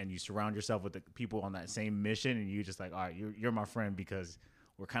 and you surround yourself with the people on that same mission, and you just like, all right, you're my friend because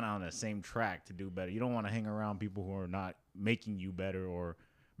we're kind of on the same track to do better. You don't want to hang around people who are not making you better or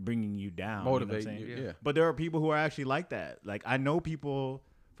bringing you down. Motivating you. Yeah. But there are people who are actually like that. Like I know people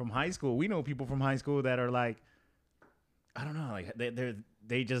from high school. We know people from high school that are like, I don't know, like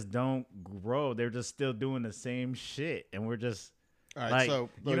they just don't grow. They're just still doing the same shit, and we're just All right, like, so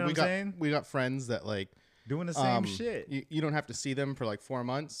you know what I'm saying? We got friends that like Doing the same shit. You don't have to see them for like 4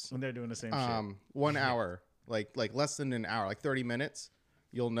 months. When they're doing the same shit. 1 hour, like less than an hour, like 30 minutes,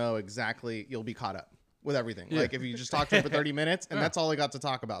 you'll know exactly, you'll be caught up with everything. Yeah. Like if you just talk to them for 30 minutes and that's all I got to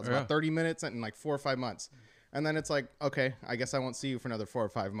talk about. It's Yeah. about 30 minutes and like 4 or 5 months. And then it's like, okay, I guess I won't see you for another 4 or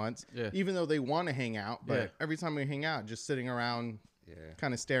 5 months. Yeah. Even though they want to hang out, but Yeah. every time we hang out, just sitting around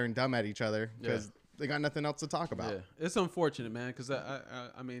kind of staring dumb at each other because they got nothing else to talk about. Yeah, it's unfortunate, man, because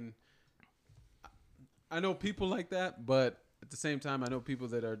I mean, I know people like that, but at the same time, I know people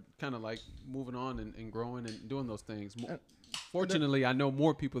that are kind of like moving on and growing and doing those things. Fortunately, I know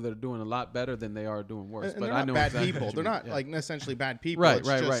more people that are doing a lot better than they are doing worse. And but they're I not know bad exactly people. what They're you not mean. like necessarily bad people. Right, it's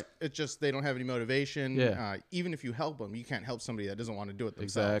right, just, right. It's just they don't have any motivation. Yeah. Even if you help them, you can't help somebody that doesn't want to do it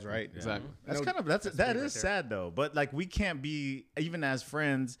themselves, Exactly. right? Exactly. That is sad though. But like we can't be, even as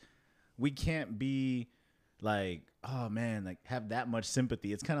friends, we can't be like, oh man, like have that much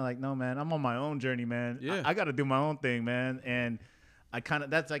sympathy. It's kind of like, no man, I'm on my own journey, man. Yeah. I got to do my own thing, man. And I kind of,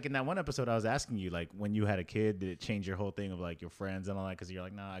 that's like in that one episode I was asking you, like when you had a kid, did it change your whole thing of like your friends and all that? Because you're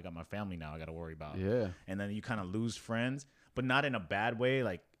like, nah, I got my family now, I got to worry about. Yeah. And then you kind of lose friends, but not in a bad way.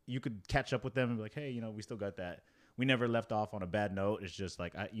 Like you could catch up with them and be like, hey, we still got that. We never left off on a bad note. It's just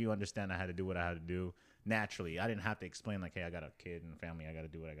like, you understand I had to do what I had to do naturally. I didn't have to explain like, hey, I got a kid and a family. I got to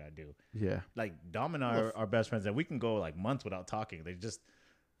do what I got to do. Yeah. Like Dom and I are best friends, and we can go like months without talking. They just,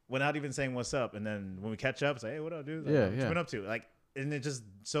 without even saying what's up. And then when we catch up, say, hey, what up, dude? Like, what you been up to? Like, and it's just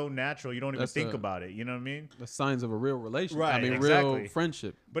so natural. You don't even think about it. You know what I mean? The signs of a real relationship. Right, I mean, exactly. real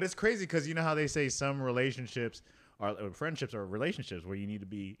friendship. But it's crazy because you know how they say some relationships or friendships are relationships where you need to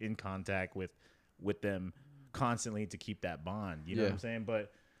be in contact with them constantly to keep that bond. You know what I'm saying?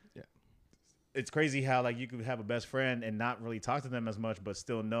 But it's crazy how like you could have a best friend and not really talk to them as much, but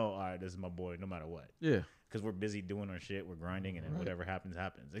still know, all right, this is my boy, no matter what. Yeah. Because we're busy doing our shit, we're grinding, and then whatever happens,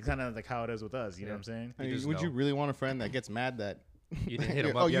 happens. It's kind of like how it is with us. You know what I'm saying? I mean, would you really want a friend that gets mad that You didn't hit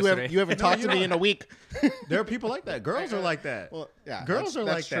him up oh, yesterday. you haven't talked to me in a week? There are people like that. Girls are like that. Well, yeah, girls are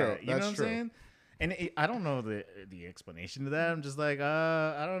like that's true. that. You know what I'm saying? And I don't know the explanation to that. I'm just like,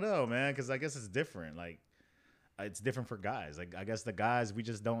 I don't know, man, because I guess it's different. Like, it's different for guys. Like, I guess the guys, we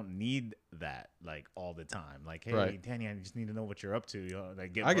just don't need that like all the time. Like, hey, Danny, I just need to know what you're up to.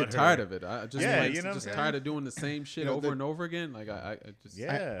 Like, I get tired of it. I just just tired of doing the same shit over and over again. Like I just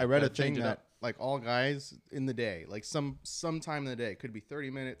I read a thing that like all guys in the day, like sometime in the day, could be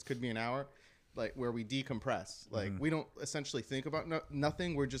 30 minutes, could be an hour, like where we decompress. Like we don't essentially think about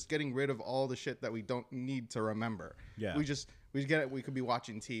nothing. We're just getting rid of all the shit that we don't need to remember. Yeah. We get it. We could be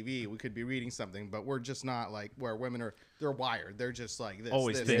watching TV. We could be reading something, but we're just not like where women are. They're wired. They're just like this,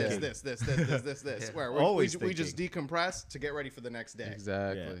 Always thinking. this. Yeah. Where Always we just decompress to get ready for the next day.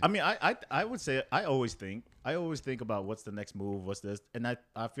 Exactly. Yeah. I mean, I would say I always think about what's the next move, what's this, and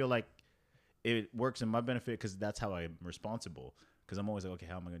I feel like it works in my benefit because that's how I'm responsible. Because I'm always like, okay,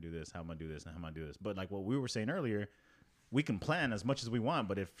 how am I gonna do this? How am I gonna do this? And how am I gonna do this? But like what we were saying earlier, we can plan as much as we want,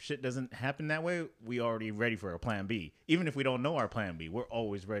 but if shit doesn't happen that way, we already ready for a plan B. Even if we don't know our plan B, we're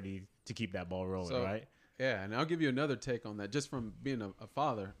always ready to keep that ball rolling, right? Yeah, and I'll give you another take on that, just from being a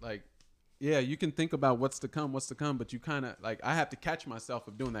father. Like, yeah, you can think about what's to come, but you kind of like, I have to catch myself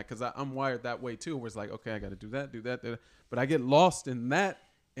of doing that because I'm wired that way too, where it's like, okay, I got to do that, but I get lost in that.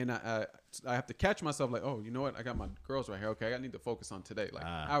 And I have to catch myself like, oh, you know what? I got my girls right here. Okay, I need to focus on today. Like,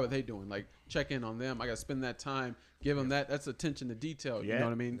 how are they doing? Like, check in on them. I got to spend that time, give them that. That's attention to detail. You know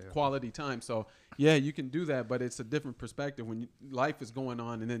what I mean? Yeah. Quality time. So, yeah, you can do that, but it's a different perspective when life is going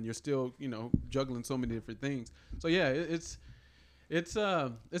on and then you're still, juggling so many different things. So, yeah, it's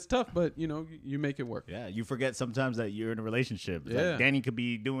tough, but you make it work. Yeah, you forget sometimes that you're in a relationship. It's like Danny could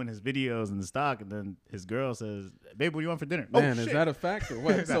be doing his videos in the stock, and then his girl says, "Babe, what do you want for dinner?" Man, is that a fact or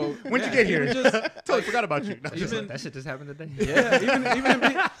what? So when'd you get here? Totally forgot about you. That shit just happened today. Yeah, even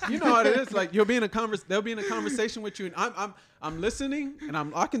you know how it is. Like they'll be in a conversation with you, and I'm listening, and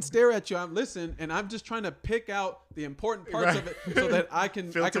I can stare at you. I'm listening, and I'm just trying to pick out the important parts of it so that I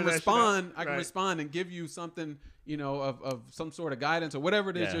can respond. I can respond and give you something. Of some sort of guidance or whatever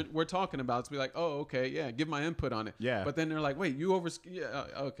it is we're talking about. To be like, oh, okay, yeah, give my input on it. Yeah. But then they're like, wait, you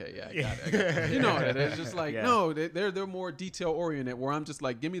okay, yeah, I got it. You know what it is? Just like, no, they're more detail oriented. Where I'm just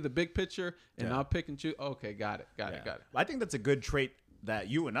like, give me the big picture, and I'll pick and choose. Okay, got it. I think that's a good trait that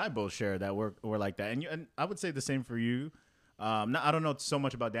you and I both share. That we're like that, and I would say the same for you. I don't know so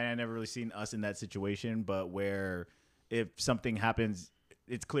much about Danny. I never really seen us in that situation, but where if something happens,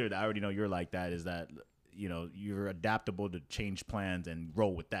 it's clear that I already know you're like that. Is that you're adaptable to change plans and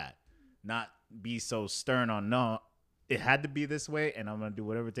roll with that, not be so stern on no, it had to be this way and I'm gonna do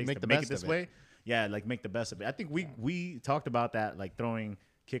whatever it takes to make it this way. Yeah, like make the best of it. I think we talked about that, like throwing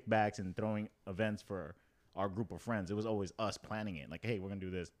kickbacks and throwing events for our group of friends. It was always us planning it. Like, hey, we're gonna do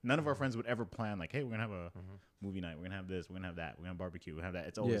this. None of our friends would ever plan like, hey, we're gonna have a movie night. We're gonna have this. We're gonna have that. We're gonna barbecue. We're gonna have that.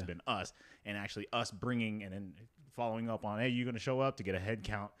 It's always been us, and actually us bringing and then following up on, hey, you gonna show up to get a head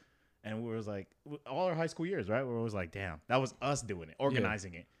count. And we was like, all our high school years, right? We was like, damn, that was us doing it,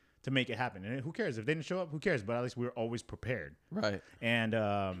 organizing it to make it happen. And who cares if they didn't show up? Who cares? But at least we were always prepared, right? And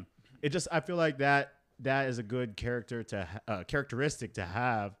I feel like that is a good characteristic to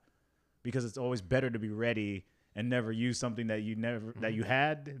have, because it's always better to be ready and never use something that you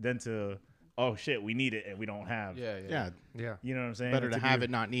had than to, oh shit, we need it and we don't have. Yeah. You know what I'm saying? Better to have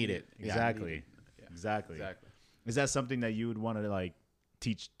it, not need it. Exactly. Exactly. Is that something that you would want to like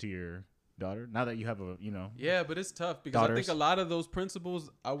teach to your daughter now that you have a Yeah, but it's tough because I think a lot of those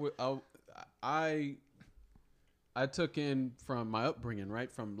principles I took in from my upbringing,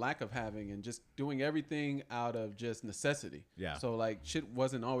 right? From lack of having and just doing everything out of just necessity. Yeah. So like shit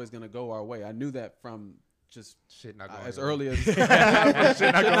wasn't always gonna go our way. I knew that from just shit not going as early as shit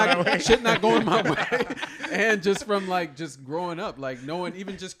not going my way, and just from like just growing up, like knowing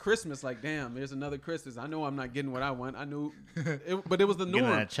even just Christmas, like damn, there's another Christmas. I know I'm not getting what I want. I knew, but it was the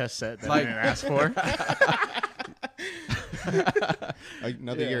norm. That chess set that I didn't ask for.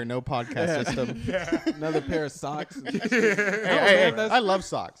 Another year, no podcast system. Another pair of socks. Hey, I love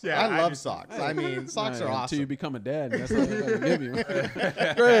socks. Yeah, I love socks. I mean, socks are awesome. Until you become a dad, that's all they're gonna give you.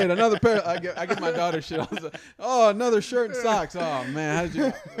 Great, another pair. I get my daughter shit. I was like, oh, another shirt and socks. Oh man, how did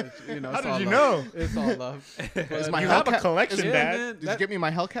you? How did you know? It's all love. Is my you have a collection, Dad. Did you get me my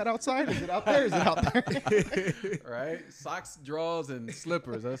Hellcat outside? Is it out there? Is it out there? Right, socks, drawers, and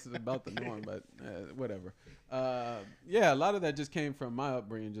slippers. That's about the norm, but whatever. A lot of that just came from my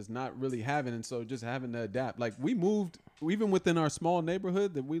upbringing, just not really having, and so just having to adapt. Like we moved, even within our small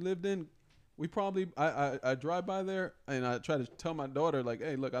neighborhood that we lived in, we probably, I drive by there and I try to tell my daughter like,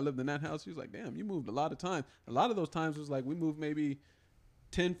 hey, look, I lived in that house. She was like, damn, you moved a lot of times. A lot of those times was like we moved maybe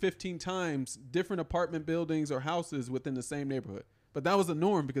 10, 15 times, different apartment buildings or houses within the same neighborhood. But that was the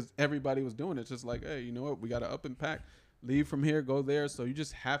norm because everybody was doing it. It's just like, hey, you know what? We got to up and pack, leave from here, go there. So you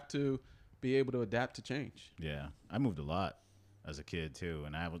just have to be able to adapt to change. Yeah, I moved a lot as a kid too,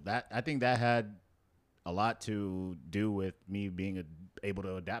 and I think that had a lot to do with me being able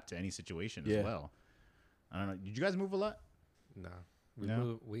to adapt to any situation as well. I don't know. Did you guys move a lot? No, we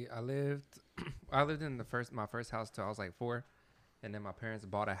moved. I lived in my first house till I was like 4, and then my parents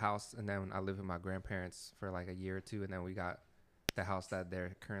bought a house, and then I lived with my grandparents for like a year or two, and then we got the house that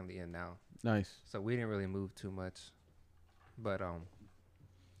they're currently in now. Nice. So we didn't really move too much, but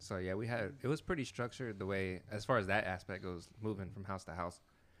so yeah, it was pretty structured the way as far as that aspect goes, moving from house to house.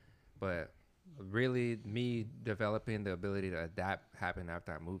 But really, me developing the ability to adapt happened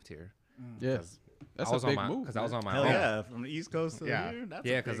after I moved here. Yeah, that's a big move. Because I was on my Hell own. yeah, from the East Coast to here. That's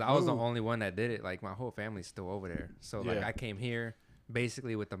Yeah, because I was the only one that did it. Like my whole family's still over there. So like Yeah. I came here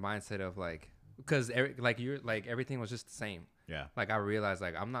basically with the mindset of like, because everything was just the same. Yeah. Like I realized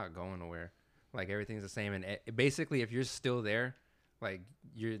like I'm not going nowhere. Like everything's the same, and basically if you're still there, like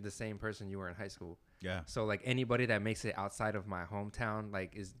you're the same person you were in high school. Yeah. So like anybody that makes it outside of my hometown,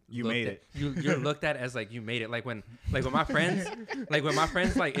 like made it. You're looked at as like you made it. Like when my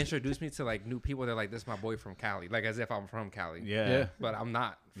friends like introduce me to like new people, they're like, "This is my boy from Cali," like as if I'm from Cali. Yeah. But I'm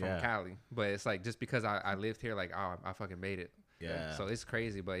not from Yeah. Cali. But it's like just because I lived here, like I fucking made it. Yeah. So it's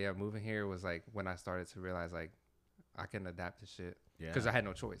crazy. But yeah, moving here was like when I started to realize like I can adapt to shit because I had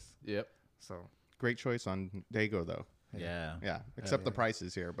no choice. Yep. So Great choice on Dago though. Yeah. Yeah, except the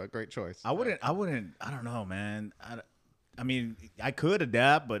prices here, but great choice. I wouldn't. I don't know, man. I mean, I could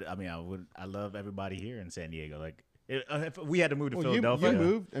adapt, but I mean, I love everybody here in San Diego. Like, if we had to move to Philadelphia, you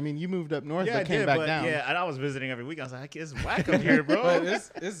moved. I mean, you moved up north, Yeah, but I came did, back but down. yeah, and I was visiting every week. I was like, it's whack up here, bro. But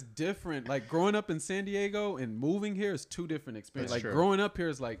it's different. Like growing up in San Diego and moving here is two different experiences. That's Like true. growing up here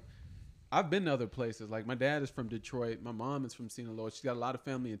is like, I've been to other places. Like my dad is from Detroit. My mom is from Sinaloa. She's got a lot of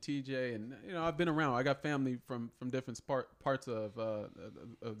family in TJ, and I've been around. I got family from different parts of the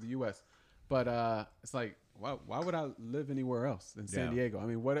U.S. But it's like, why would I live anywhere else in San Diego? I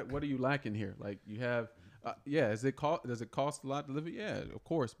mean, what are you lacking here? Like you have, does it cost a lot to live here? Yeah, of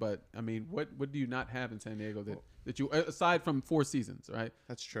course. But I mean, what do you not have in San Diego that you aside from Four Seasons, right?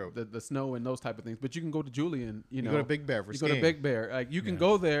 That's true. The snow and those type of things. But you can go to Julian, you know. go to Big Bear for You go to skiing. Big Bear. Like you can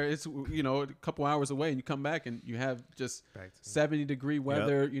go there. It's a couple hours away, and you come back and you have just 70-degree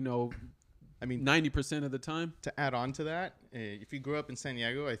weather. I mean, 90% of the time. to add on to that, if you grew up in San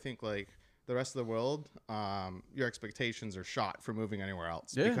Diego, I think like the rest of the world, your expectations are shot for moving anywhere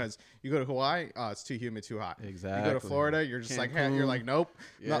else. Yeah. Because you go to Hawaii, it's too humid, too hot. Exactly. You go to Florida, you're just like, hey, you're like, nope,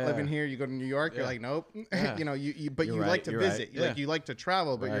 not Yeah. living here. You go to New York, you're Yeah. like, nope. Yeah. But You're you right, like to you're right. visit. Yeah. Like you like to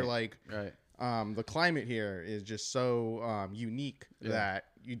travel, but you're Right. like, Right. the climate here is just so unique that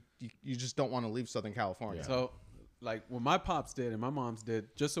you just don't want to leave Southern California. So, like what my pops did and my mom's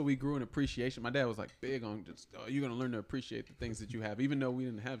did, just so we grew an appreciation. My dad was like big on just, you're gonna learn to appreciate the things that you have, even though we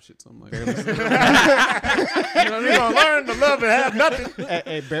didn't have shit. So I'm like, You're gonna learn to love and have nothing.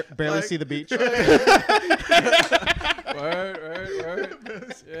 Barely see the beach. Right.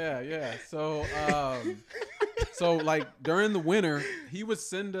 Yeah. So like during the winter, he would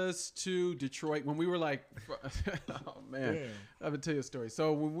send us to Detroit when we were like, oh man, I'm gonna tell you a story.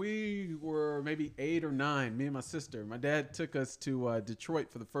 So when we were maybe 8 or 9, me and my sister, my dad took us to Detroit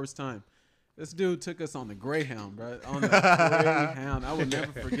for the first time. This dude took us on the Greyhound, bro. On the Greyhound, I will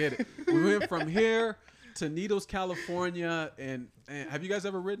never forget it. We went from here to Needles, California, and have you guys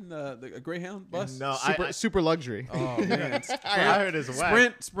ever ridden the Greyhound bus? No, Super luxury. Oh man, I heard it's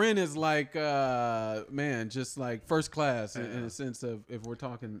whack. Sprint is like just like first class in a sense of if we're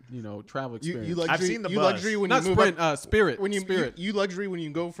talking travel experience. You luxury, I've seen the you bus. luxury when Not you move Sprint, up, Spirit. when you Spirit. you luxury when you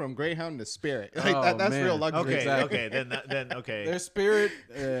go from Greyhound to Spirit. Like Oh, that's man. real luxury. Okay, Exactly. okay, then okay. There's Spirit,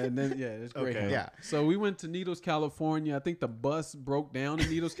 and then there's Okay. Greyhound. Yeah. So we went to Needles, California. I think the bus broke down in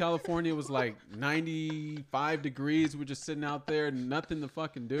Needles, California. It was like 95 degrees. We're just sitting out there, nothing to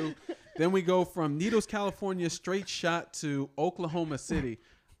fucking do. Then we go from Needles, California, straight shot to Oklahoma City.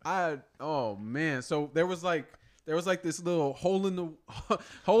 Oh man. So there was like this little hole in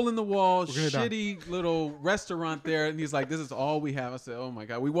the wall, shitty little restaurant there, and he's like, "This is all we have." I said, "Oh my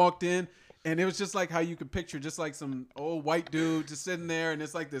god." We walked in, and it was just like how you could picture, just like some old white dude just sitting there, and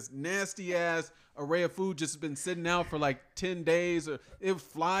it's like this nasty ass array of food just been sitting out for like 10 days, or it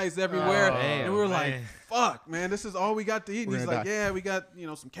flies everywhere, and we were like, "Fuck, man, this is all we got to eat." And he's like, "Yeah, we got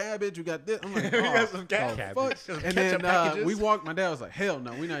some cabbage, we got this." I'm like, "Oh, We got some cabbage. fuck." Some And ketchup then packages. we walked. My dad was like, "Hell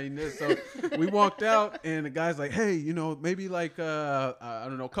no, we're not eating this." So we walked out, and the guy's like, "Hey, maybe like I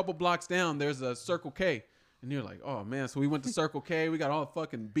don't know, a couple blocks down, there's a Circle K." And you're like, "Oh man!" So we went to Circle K. We got all the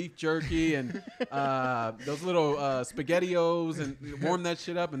fucking beef jerky and those little SpaghettiOs, and warmed that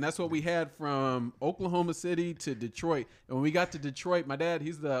shit up. And that's what we had from Oklahoma City to Detroit. And when we got to Detroit, my dad,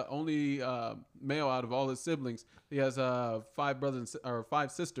 he's the only male out of all his siblings. He has 5 brothers or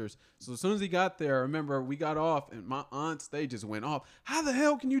 5 sisters. So as soon as he got there, I remember we got off, and my aunts, they just went off. How the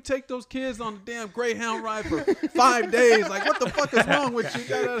hell can you take those kids on a damn Greyhound ride for 5 days? Like, what the fuck is wrong with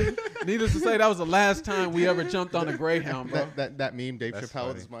you? Needless to say, that was the last time we ever jumped on a Greyhound, bro. That meme, Dave That's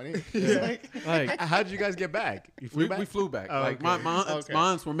Chappelle with funny. his money. Yeah. Like, How did you guys get back? You flew back? we flew back. Oh, like okay. my Okay.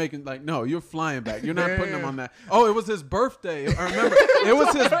 aunts were making like, no, you're flying back. You're not putting them on that. Oh, it was his birthday. I remember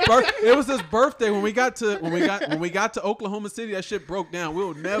it was his birthday when we got to Oklahoma City. That shit broke down.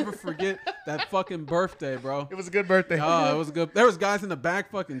 We'll never forget that fucking birthday, bro. It was a good birthday. Oh, it was good. There was guys in the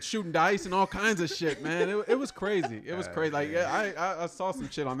back fucking shooting dice and all kinds of shit, man. It was crazy. It was crazy. Like, yeah, I saw some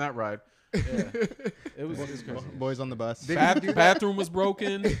shit on that ride. Yeah, it was crazy. Boys on the bus. Bathroom was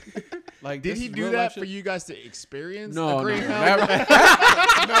broken. Like, Did this he is do real that life for shit. you guys to experience? No, the no, Greyhound?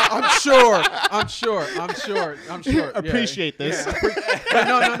 no, I'm sure. Yeah. Appreciate this. Yeah.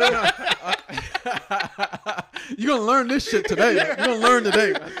 No. You're gonna learn this shit today. You're gonna learn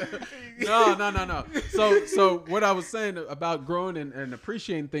today. No. So what I was saying about growing and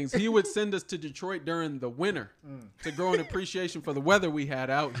appreciating things, he would send us to Detroit during the winter to grow an appreciation for the weather we had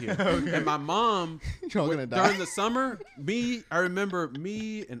out here. And my mom, You're all gonna die. during the summer, I remember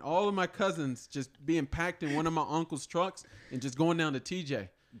me and all of my cousins just being packed in one of my uncle's trucks and just going down to TJ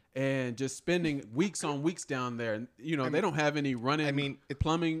and just spending weeks on weeks down there. And, they don't have any running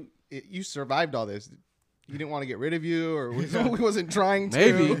plumbing. You survived all this. You didn't want to get rid of you, or we wasn't trying to.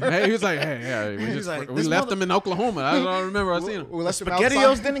 Maybe he was like, hey, we left him in Oklahoma. That's all I remember. I seen him. We left him SpaghettiOs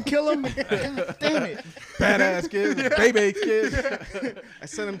outside. didn't kill him? God damn it. Badass kids, baby kids. I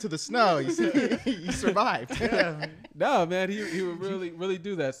sent him to the snow. You survived. No, man, he would really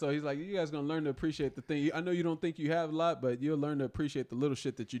do that. So he's like, you guys gonna learn to appreciate the thing. I know you don't think you have a lot, but you'll learn to appreciate the little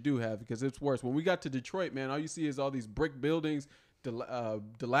shit that you do have, because it's worse. When we got to Detroit, man, all you see is all these brick buildings,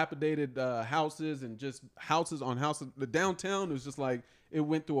 dilapidated houses, and just houses on houses. The downtown was just like, it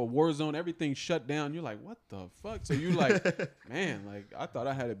went through a war zone. Everything shut down. You're like, what the fuck? So you like, man, like, I thought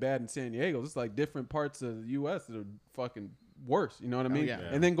I had it bad in San Diego. It's like different parts of the U.S. that are fucking worse. You know what I mean? yeah.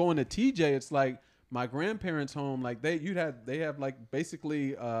 And then going to TJ, it's like my grandparents' home. Like they have like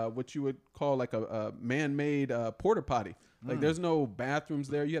basically what you would call like a man-made porta potty. Like there's no bathrooms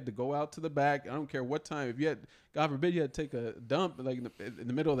there. You had to go out to the back. I don't care what time. If you had, God forbid, you had to take a dump like in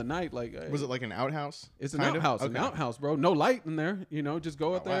the middle of the night. Like, Was it like an outhouse? it's an kind of? outhouse, Okay. an outhouse, bro. No light in there. Just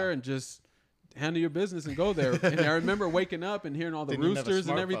go out there and just handle your business and go there. And I remember waking up and hearing all the Didn't even have a roosters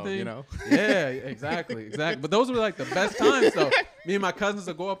and smartphone, everything. Yeah, exactly. But those were like the best times. So me and my cousins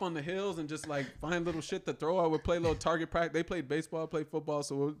would go up on the hills and just like find little shit to throw. I would play little target practice. They played baseball, I played football,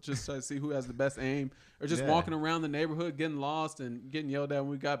 so we'll just try to see who has the best aim. Or just walking around the neighborhood, getting lost and getting yelled at when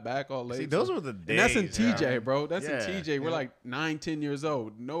we got back all late. See, those were the days. And that's in TJ, yeah. bro. That's Yeah. in TJ. We're like 9-10 years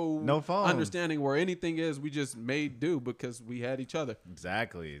old. No phones. understanding where anything is. We just made do because we had each other.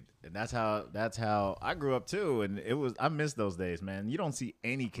 Exactly. And that's how I grew up too. And I miss those days, man. You don't see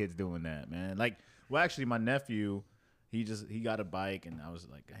any kids doing that, man. Like, well, actually my nephew, he got a bike, and I was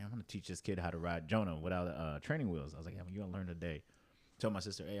like, hey, I'm gonna teach this kid how to ride Jonah without training wheels. I was like, hey, you're gonna learn today. Told my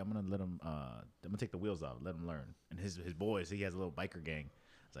sister, hey, I'm gonna let him I'm gonna take the wheels off, let him learn. And his boys, he has a little biker gang.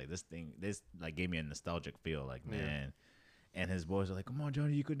 It's like this like gave me a nostalgic feel, like, man. And his boys are like, come on,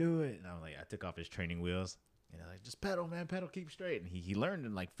 Jonah, you could do it. And I was like, I took off his training wheels. And they're like, just pedal, man, pedal, keep straight. And he learned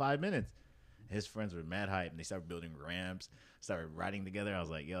in like 5 minutes. His friends were mad hype, and they started building ramps, started riding together. I was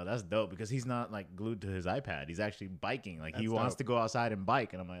like, yo, that's dope, because he's not like glued to his iPad. He's actually biking. Like, he wants to go outside and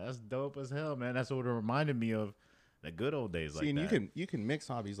bike. And I'm like, that's dope as hell, man. That's what it reminded me of the good old days. See, like and that. you can mix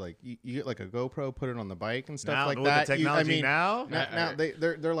hobbies. Like you get like a GoPro, put it on the bike and stuff Now, like with that. the technology now now?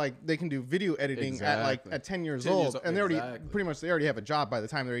 they're like, they can do video editing at 10 years old, and they already have a job by the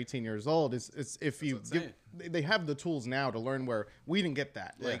time they're 18 years old. It's if you give, they have the tools now to learn where we didn't get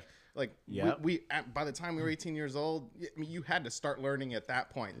that. We by the time we were 18 years old, I mean, you had to start learning at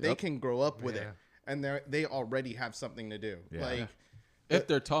that point. They can grow up with it, and they already have something to do. Like. If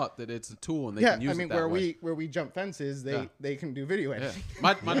they're taught that it's a tool and they can use it that way. where we jump fences, they can do video editing.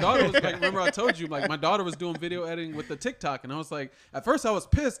 My daughter was like, remember I told you, like, my daughter was doing video editing with the TikTok, and I was like, at first I was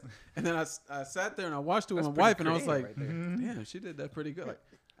pissed, and then I sat there and I watched it with my wife, and I was like, damn, she did that pretty good. Like,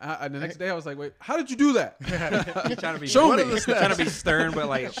 and the next day I was like, wait, how did you do that? You're trying to be Show me. trying to be stern, but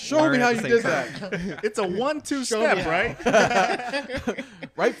like Show me learn how at you the did same time. that. It's a 1-2 step, right?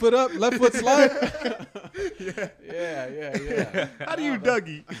 Right foot up, left foot slide. Yeah. How do you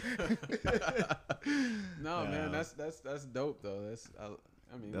Dougie? No, man, that's dope though.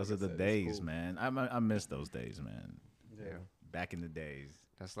 I mean, Those like are I the said, it's days, cool. man. I miss those days, man. Yeah. Back in the days.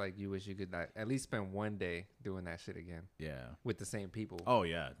 That's like, you wish you could at least spend one day doing that shit again Yeah. with the same people. Oh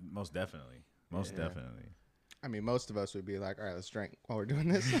yeah, most definitely. Most definitely. I mean, most of us would be like, all right, let's drink while we're doing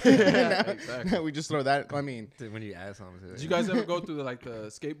this. Exactly. We just throw that. I mean, When you add something to it. Did you guys ever go through like the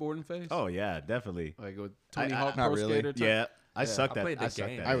skateboarding phase? Oh yeah, definitely. Like with Tony I- Hawk not Pro really. Skater? Type? Yeah, I I sucked at. played the I sucked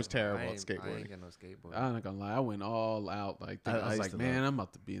game. at I it. was terrible at I ain't skateboarding. get no skateboard. I'm not gonna lie, I went all out. Like I I was used like, to man, love- I'm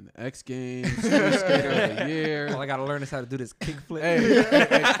about to be in the X Games, Street Skater of the Year. All I gotta learn is how to do this kickflip.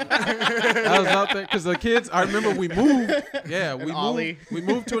 I was out there because the kids. I remember we moved. Yeah, we ollie. moved. We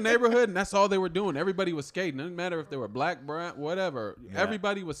moved to a neighborhood, and that's all they were doing. Everybody was skating. It didn't matter if they were black, brown, whatever. Yeah.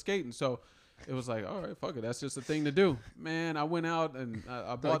 Everybody was skating. So it was like, all right, fuck it. That's just a thing to do. Man, I went out and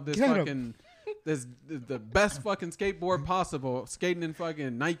I bought this Get 'em. fucking. The best fucking skateboard possible, skating in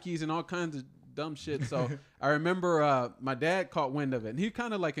fucking Nikes and all kinds of dumb shit. So I remember my dad caught wind of it, and he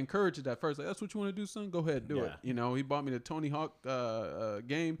kind of like encouraged it at first. Like, that's what you want to do, son? Go ahead, do it. Yeah. You know, he bought me the Tony Hawk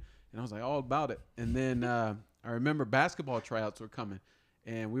game, and I was like all about it. And then I remember basketball tryouts were coming,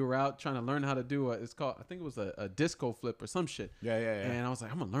 and we were out trying to learn how to do it's called, I think it was a disco flip or some shit. Yeah. And I was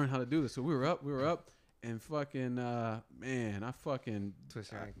like, I'm gonna learn how to do this. So we were up. And fucking man, I fucking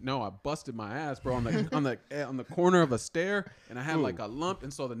Twist your ankle. no, I busted my ass, bro, on the corner of a stair, and I had like a lump.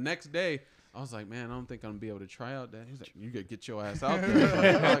 And so the next day, I was like, man, I don't think I'm gonna be able to try out that. He's like, you gotta get your ass out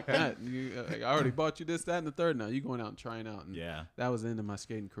there. Like that. I already bought you this, that, and the third. Now you going out and trying out. And Yeah. that was the end of my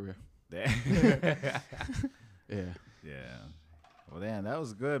skating career. Yeah. Yeah. Yeah. Well, then that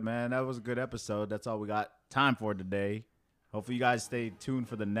was good, man. That was a good episode. That's all we got time for today. Hopefully, you guys stay tuned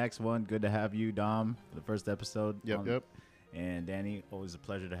for the next one. Good to have you, Dom, for the first episode. Yep. And Danny, always a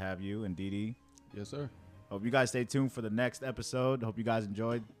pleasure to have you. And Dee Dee. Yes, sir. Hope you guys stay tuned for the next episode. Hope you guys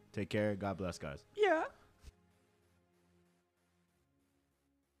enjoyed. Take care. God bless, guys. Yeah.